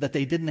lenses that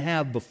they didn't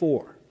have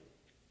before.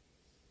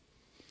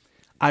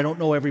 I don't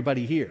know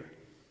everybody here,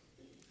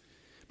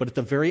 but at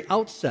the very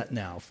outset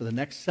now, for the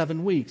next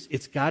 7 weeks,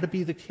 it's got to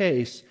be the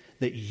case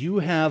that you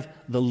have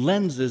the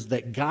lenses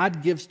that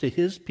God gives to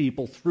his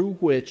people through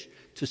which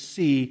to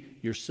see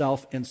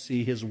yourself and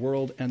see his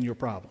world and your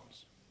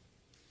problems.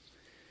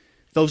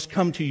 Those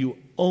come to you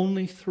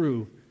only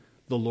through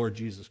the Lord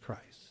Jesus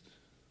Christ.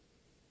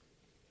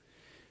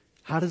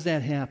 How does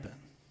that happen?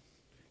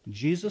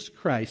 Jesus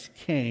Christ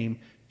came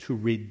to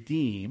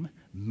redeem,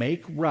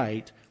 make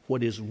right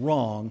what is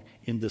wrong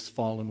in this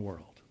fallen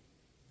world.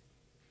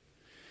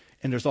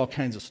 And there's all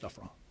kinds of stuff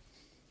wrong.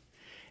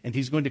 And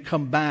he's going to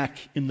come back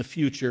in the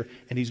future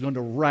and he's going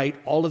to right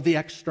all of the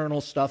external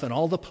stuff and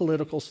all the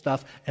political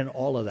stuff and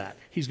all of that.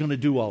 He's going to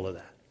do all of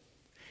that.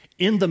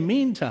 In the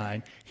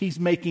meantime, he's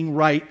making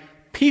right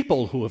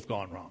people who have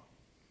gone wrong.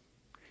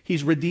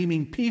 He's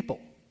redeeming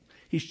people.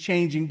 He's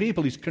changing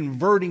people. He's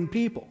converting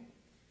people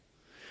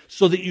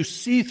so that you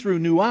see through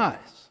new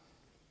eyes.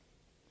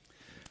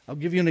 I'll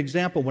give you an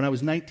example. When I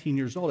was 19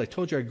 years old, I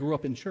told you I grew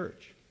up in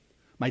church.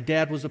 My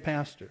dad was a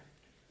pastor.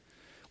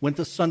 Went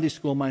to Sunday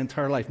school my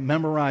entire life.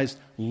 Memorized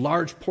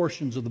large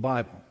portions of the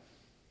Bible.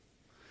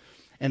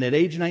 And at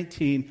age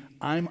 19,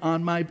 I'm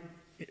on my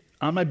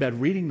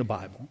bed reading the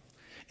Bible.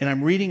 And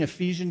I'm reading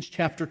Ephesians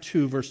chapter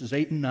 2, verses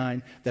 8 and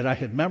 9 that I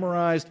had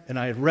memorized and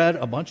I had read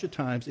a bunch of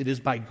times. It is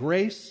by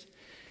grace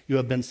you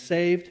have been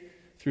saved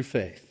through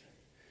faith.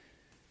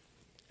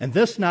 And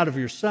this not of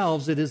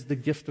yourselves, it is the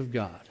gift of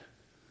God,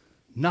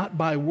 not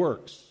by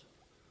works,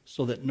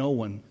 so that no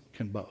one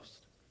can boast.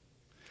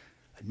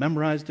 I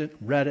memorized it,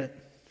 read it,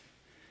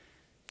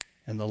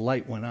 and the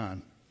light went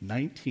on,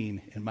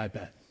 19 in my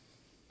bed.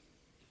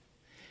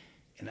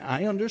 And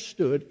I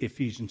understood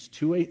Ephesians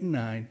 2, 8, and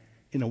 9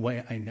 in a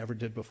way I never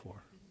did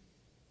before.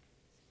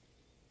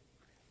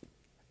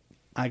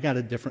 I got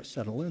a different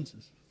set of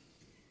lenses.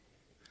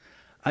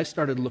 I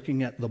started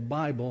looking at the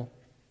Bible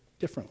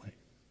differently.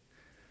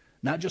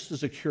 Not just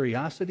as a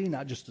curiosity,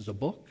 not just as a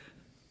book,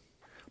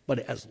 but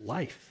as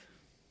life.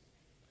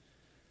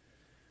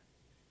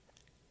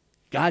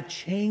 God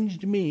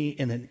changed me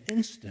in an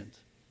instant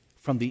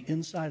from the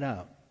inside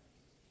out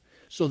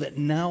so that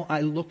now I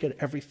look at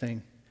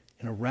everything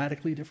in a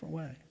radically different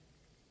way.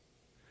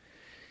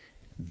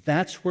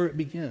 That's where it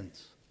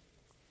begins.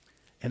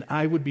 And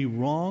I would be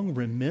wrong,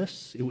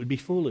 remiss, it would be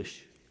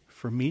foolish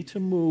for me to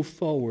move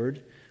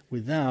forward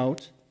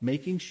without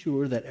making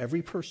sure that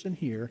every person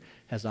here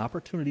has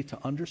opportunity to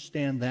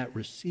understand that,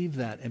 receive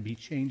that, and be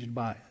changed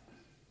by it.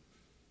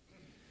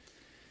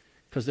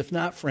 Because if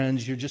not,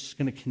 friends, you're just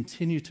going to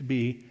continue to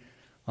be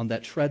on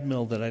that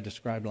treadmill that I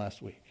described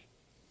last week.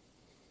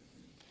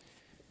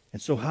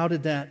 And so how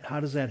does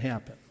that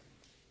happen?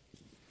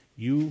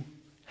 You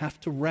have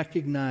to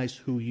recognize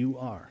who you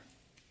are,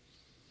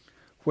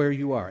 where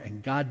you are,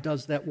 and God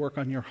does that work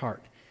on your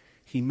heart.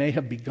 He may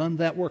have begun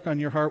that work on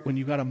your heart when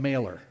you got a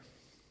mailer,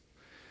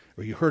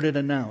 or you heard it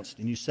announced,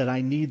 and you said,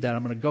 I need that,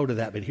 I'm going to go to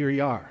that, but here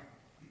you are.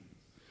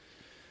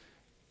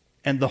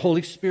 And the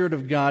Holy Spirit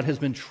of God has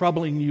been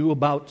troubling you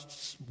about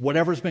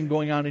whatever's been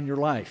going on in your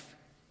life.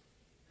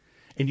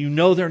 And you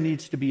know there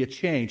needs to be a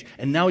change.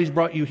 And now he's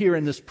brought you here,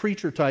 and this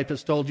preacher type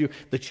has told you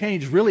the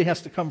change really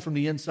has to come from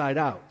the inside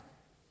out.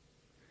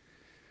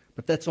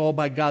 But that's all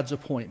by God's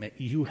appointment.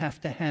 You have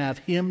to have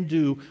him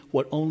do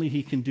what only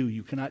he can do.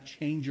 You cannot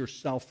change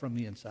yourself from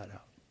the inside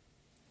out.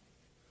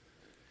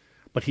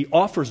 But he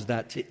offers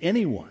that to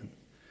anyone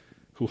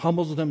who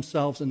humbles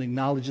themselves and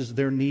acknowledges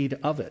their need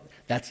of it.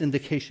 That's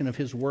indication of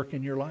his work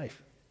in your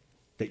life,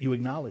 that you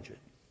acknowledge it.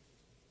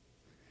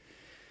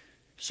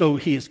 So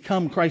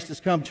Christ has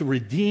come to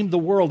redeem the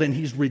world, and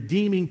he's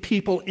redeeming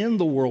people in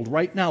the world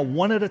right now,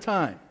 one at a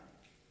time,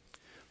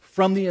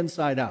 from the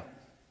inside out,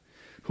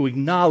 who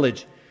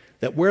acknowledge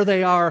that where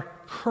they are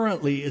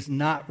currently is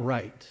not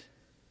right.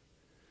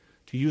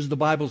 To use the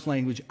Bible's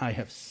language, I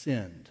have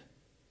sinned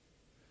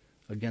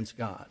against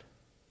God.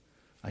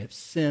 I have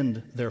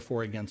sinned,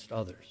 therefore, against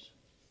others.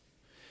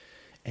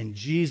 And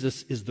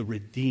Jesus is the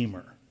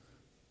Redeemer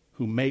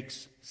who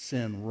makes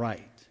sin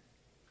right.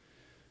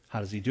 How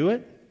does he do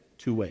it?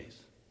 2 ways.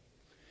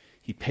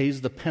 He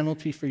pays the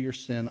penalty for your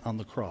sin on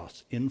the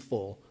cross in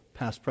full,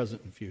 past,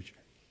 present, and future.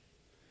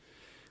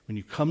 When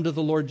you come to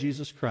the Lord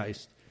Jesus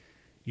Christ,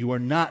 you are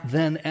not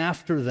then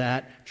after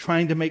that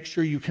trying to make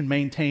sure you can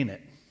maintain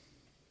it.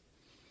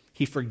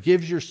 He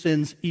forgives your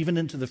sins even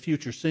into the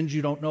future, sins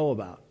you don't know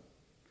about.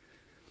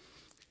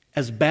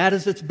 As bad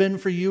as it's been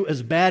for you,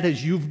 as bad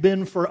as you've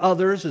been for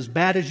others, as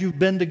bad as you've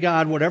been to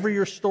God, whatever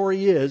your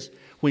story is,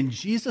 when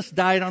Jesus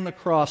died on the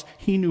cross,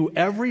 he knew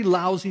every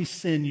lousy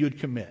sin you'd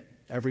commit,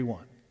 every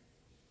one.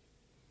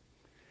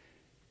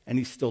 And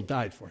he still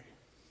died for you.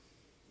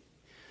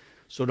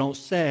 So don't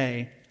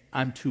say,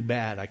 I'm too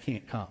bad, I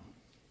can't come.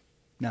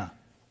 No,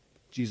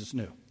 Jesus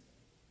knew.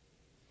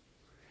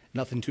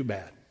 Nothing too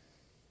bad.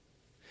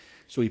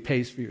 So he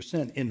pays for your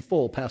sin in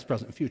full, past,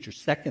 present, and future.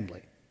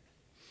 Secondly,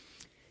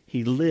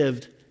 he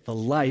lived the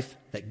life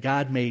that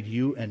God made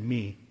you and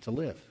me to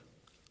live.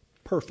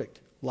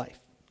 Perfect life.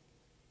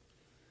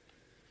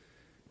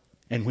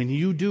 And when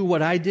you do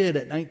what I did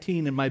at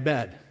 19 in my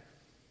bed,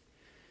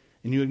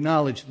 and you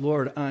acknowledge,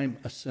 Lord, I'm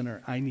a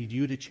sinner. I need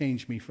you to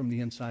change me from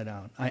the inside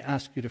out. I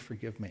ask you to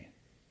forgive me.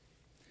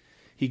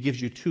 He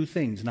gives you 2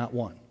 things, not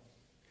one.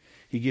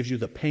 He gives you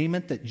the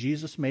payment that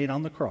Jesus made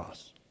on the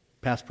cross,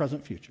 past,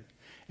 present, future.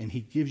 And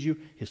he gives you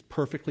his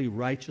perfectly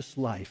righteous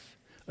life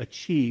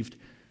achieved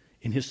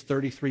in his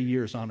 33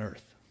 years on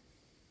earth.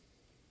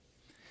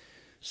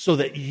 So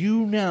that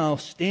you now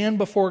stand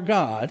before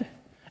God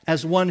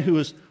as one who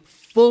is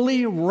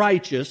fully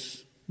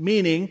righteous,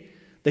 meaning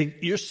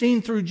that you're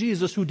seen through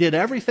Jesus who did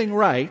everything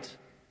right,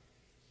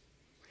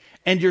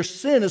 and your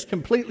sin is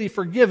completely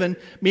forgiven,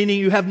 meaning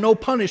you have no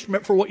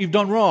punishment for what you've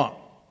done wrong.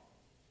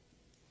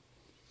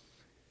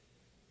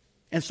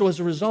 And so as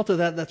a result of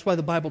that, that's why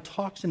the Bible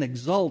talks and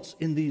exalts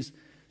in these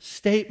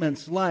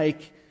statements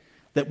like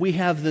that we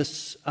have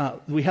this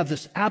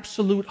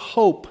absolute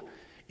hope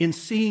in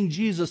seeing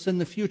Jesus in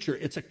the future.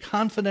 It's a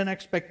confident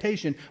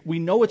expectation. We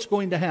know it's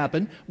going to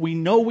happen. We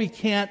know we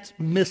can't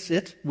miss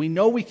it. We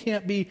know we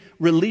can't be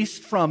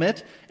released from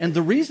it. And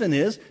the reason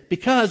is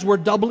because we're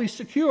doubly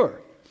secure.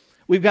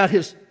 We've got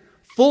his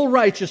full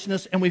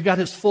righteousness and we've got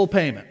his full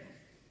payment.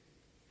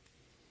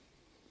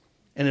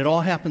 And it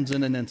all happens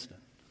in an instant.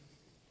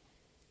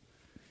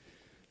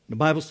 The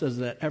Bible says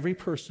that every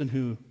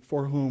person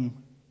for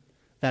whom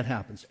that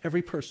happens,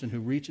 every person who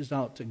reaches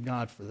out to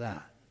God for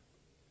that,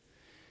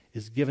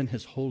 is given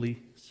his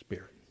Holy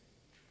Spirit.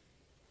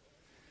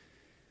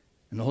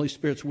 And the Holy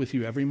Spirit's with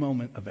you every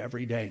moment of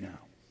every day now.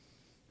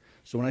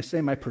 So when I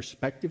say my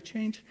perspective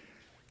changed,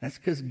 that's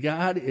because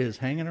God is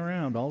hanging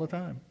around all the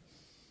time.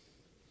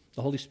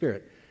 The Holy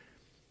Spirit.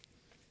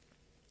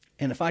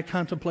 And if I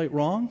contemplate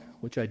wrong,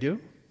 which I do,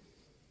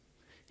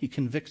 he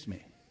convicts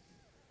me.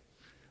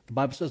 The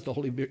Bible says the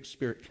Holy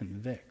Spirit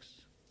convicts.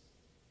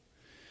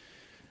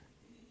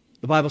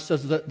 The Bible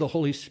says that the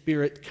Holy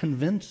Spirit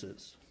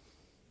convinces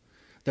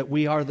that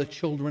we are the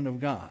children of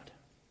God.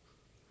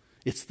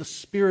 It's the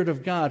Spirit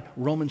of God,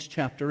 Romans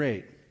chapter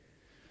 8,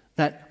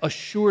 that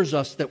assures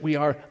us that we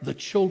are the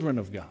children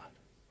of God.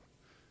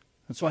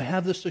 And so I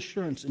have this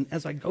assurance, and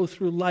as I go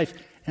through life,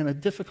 and a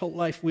difficult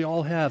life we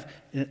all have,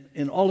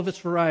 in all of its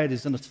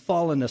varieties and its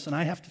fallenness, and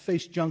I have to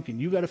face junk,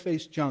 and you got to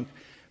face junk.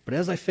 But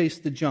as I face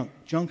the junk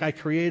I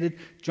created,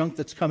 junk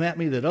that's come at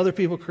me that other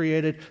people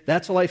created,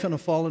 that's life in a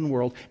fallen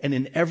world. And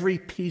in every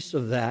piece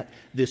of that,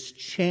 this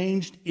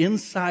changed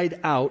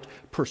inside-out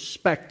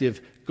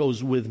perspective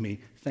goes with me.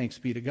 Thanks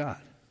be to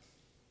God.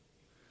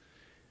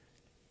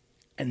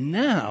 And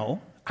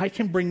now I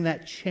can bring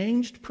that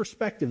changed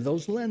perspective,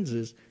 those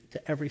lenses,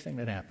 to everything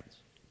that happens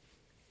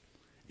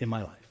in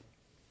my life.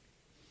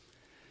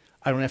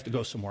 I don't have to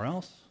go somewhere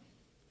else.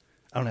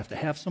 I don't have to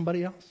have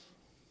somebody else.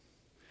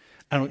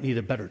 I don't need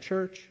a better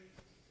church.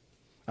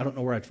 I don't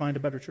know where I'd find a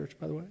better church,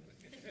 by the way.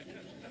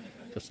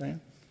 Just saying.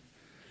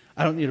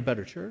 I don't need a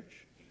better church.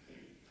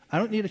 I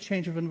don't need a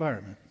change of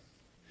environment.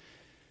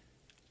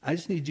 I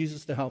just need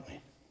Jesus to help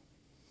me.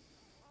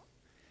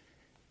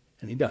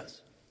 And he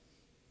does.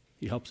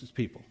 He helps his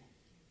people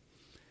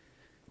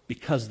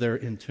because they're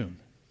in tune.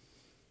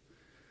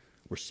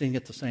 We're seeing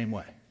it the same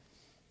way.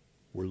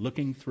 We're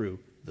looking through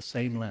the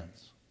same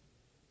lens.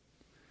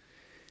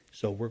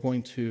 So we're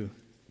going to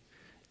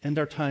end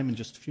our time in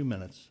just a few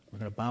minutes. We're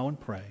going to bow and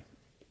pray.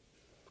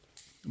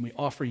 And we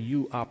offer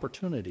you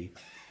opportunity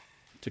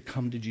to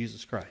come to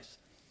Jesus Christ.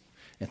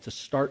 and to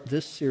start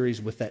this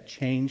series with that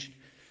changed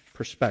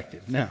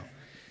perspective. Now,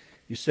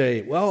 you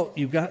say, well,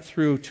 you got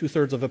through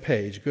 2/3 of a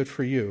page. Good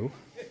for you.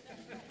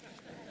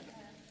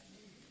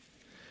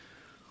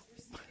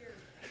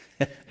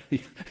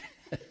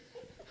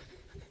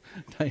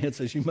 Diane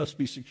says, you must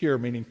be secure,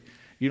 meaning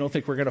you don't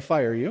think we're going to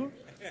fire you?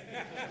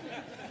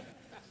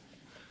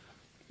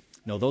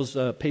 No, those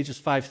pages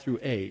 5 through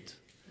 8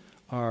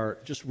 are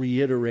just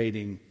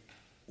reiterating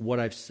what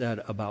I've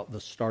said about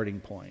the starting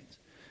point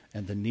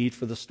and the need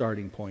for the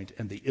starting point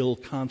and the ill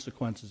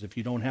consequences if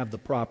you don't have the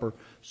proper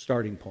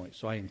starting point.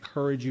 So I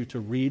encourage you to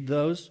read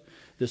those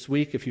this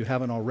week if you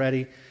haven't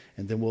already,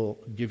 and then we'll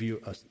give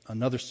you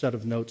another set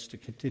of notes to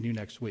continue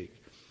next week.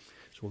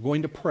 So we're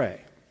going to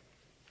pray.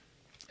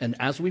 And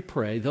as we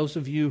pray, those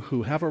of you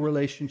who have a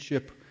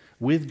relationship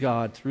with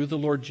God through the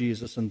Lord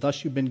Jesus, and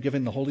thus you've been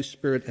given the Holy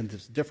Spirit and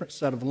this different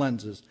set of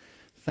lenses,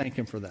 thank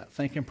Him for that.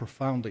 Thank Him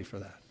profoundly for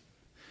that.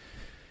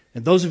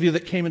 And those of you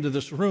that came into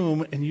this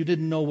room and you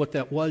didn't know what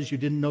that was, you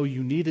didn't know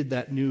you needed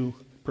that new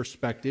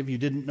perspective, you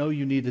didn't know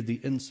you needed the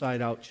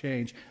inside-out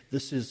change,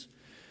 this is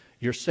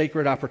your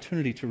sacred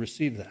opportunity to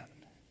receive that.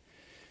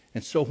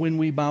 And so when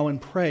we bow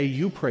and pray,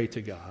 you pray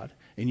to God,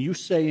 and you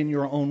say in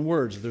your own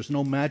words. There's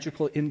no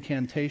magical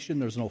incantation.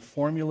 There's no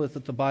formula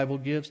that the Bible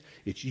gives.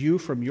 It's you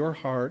from your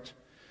heart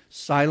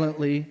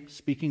silently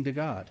speaking to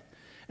God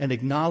and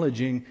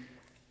acknowledging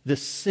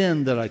this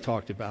sin that I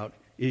talked about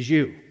is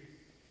you.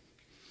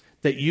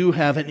 That you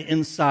have an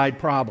inside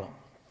problem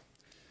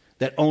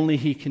that only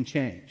He can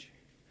change.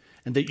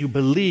 And that you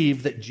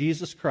believe that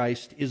Jesus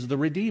Christ is the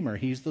Redeemer.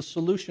 He's the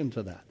solution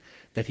to that.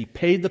 That He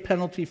paid the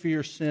penalty for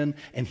your sin,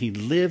 and He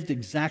lived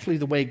exactly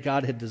the way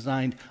God had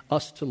designed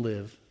us to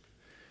live.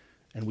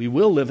 And we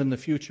will live in the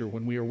future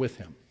when we are with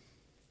Him.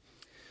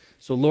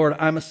 So, Lord,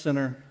 I'm a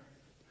sinner.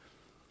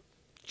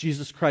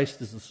 Jesus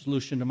Christ is the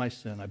solution to my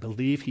sin. I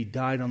believe He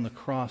died on the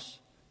cross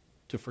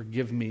to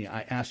forgive me.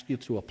 I ask you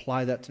to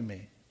apply that to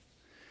me.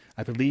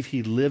 I believe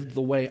He lived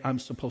the way I'm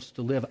supposed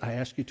to live. I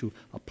ask you to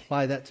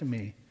apply that to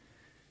me,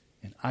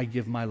 and I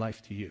give my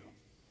life to you.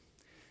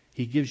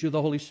 He gives you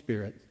the Holy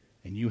Spirit,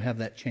 and you have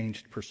that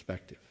changed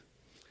perspective.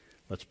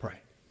 Let's pray.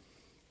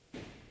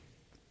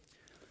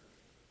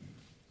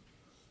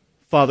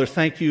 Father,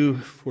 thank you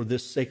for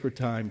this sacred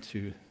time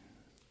to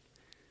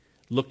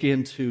look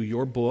into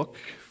your book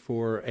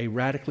for a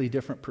radically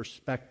different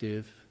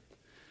perspective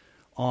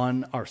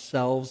on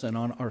ourselves and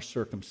on our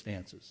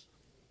circumstances.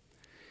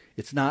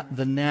 It's not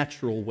the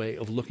natural way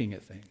of looking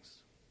at things.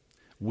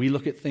 We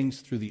look at things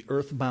through the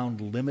earthbound,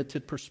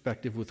 limited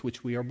perspective with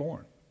which we are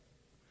born.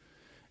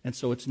 And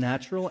so it's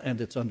natural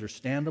and it's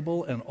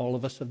understandable, and all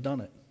of us have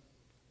done it.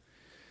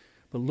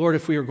 But Lord,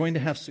 if we are going to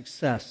have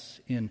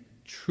success in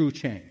true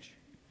change,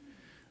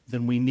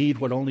 then we need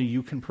what only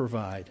you can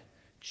provide,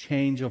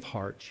 change of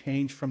heart,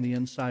 change from the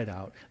inside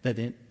out, that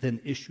it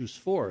then issues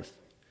forth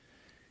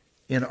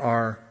in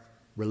our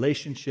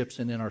relationships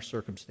and in our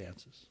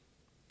circumstances.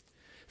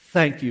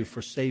 Thank you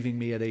for saving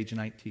me at age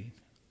 19.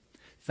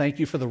 Thank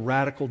you for the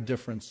radical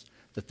difference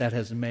that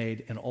has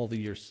made in all the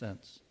years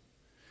since.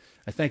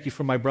 I thank you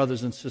for my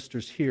brothers and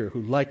sisters here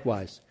who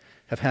likewise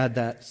have had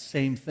that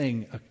same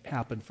thing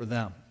happen for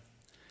them,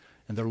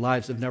 and their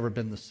lives have never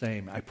been the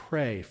same. I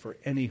pray for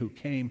any who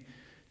came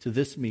to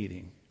this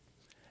meeting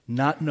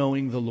not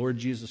knowing the Lord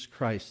Jesus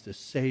Christ as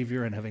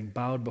Savior and having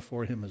bowed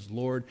before Him as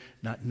Lord,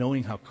 not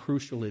knowing how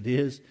crucial it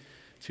is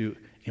to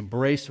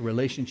embrace a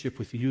relationship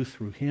with you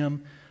through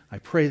Him. I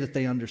pray that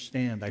they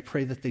understand. I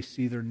pray that they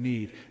see their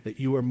need,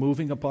 that you are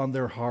moving upon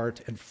their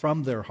heart, and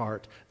from their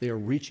heart they are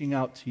reaching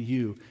out to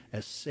you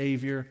as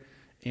Savior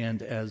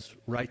and as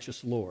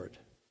righteous Lord,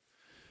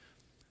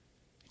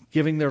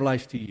 giving their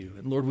life to you.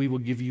 And Lord, we will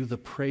give you the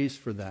praise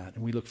for that,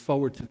 and we look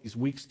forward to these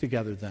weeks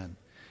together then,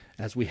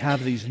 as we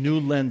have these new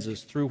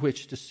lenses through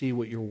which to see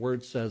what your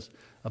word says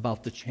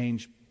about the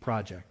change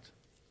project.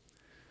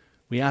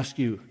 We ask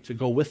you to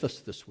go with us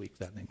this week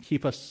then and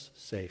keep us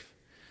safe.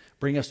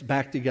 Bring us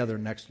back together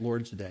next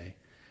Lord's Day.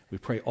 We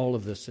pray all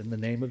of this in the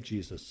name of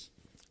Jesus.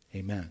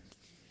 Amen.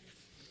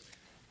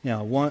 Now,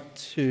 I want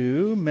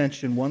to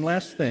mention one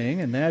last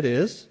thing, and that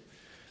is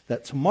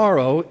that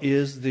tomorrow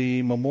is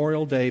the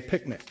Memorial Day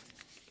picnic.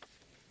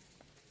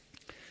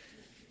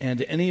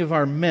 And any of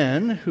our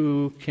men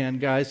who can,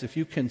 guys, if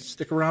you can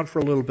stick around for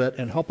a little bit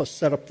and help us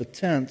set up the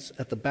tents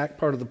at the back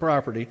part of the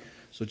property,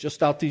 so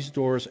just out these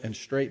doors and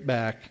straight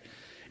back.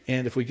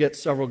 And if we get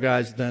several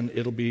guys, then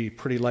it'll be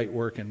pretty light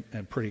work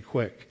and pretty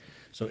quick.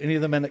 So any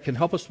of the men that can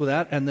help us with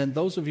that, and then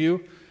those of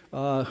you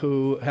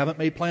who haven't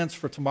made plans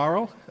for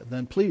tomorrow,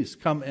 then please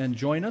come and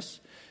join us.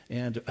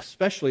 And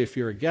especially if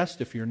you're a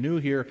guest, if you're new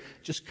here,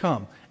 just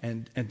come.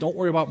 And don't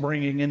worry about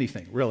bringing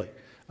anything, really.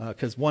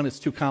 Because one, it's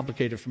too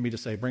complicated for me to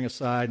say, bring a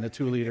side and a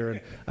 2-liter,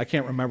 and I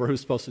can't remember who's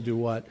supposed to do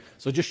what.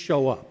 So just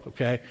show up,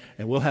 okay?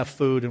 And we'll have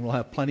food, and we'll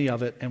have plenty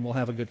of it, and we'll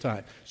have a good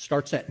time.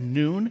 Starts at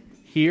noon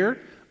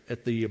here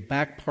at the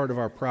back part of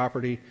our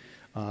property.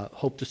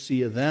 Hope to see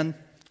you then.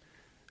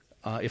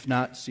 If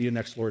not, see you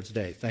next Lord's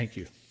Day. Thank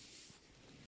you.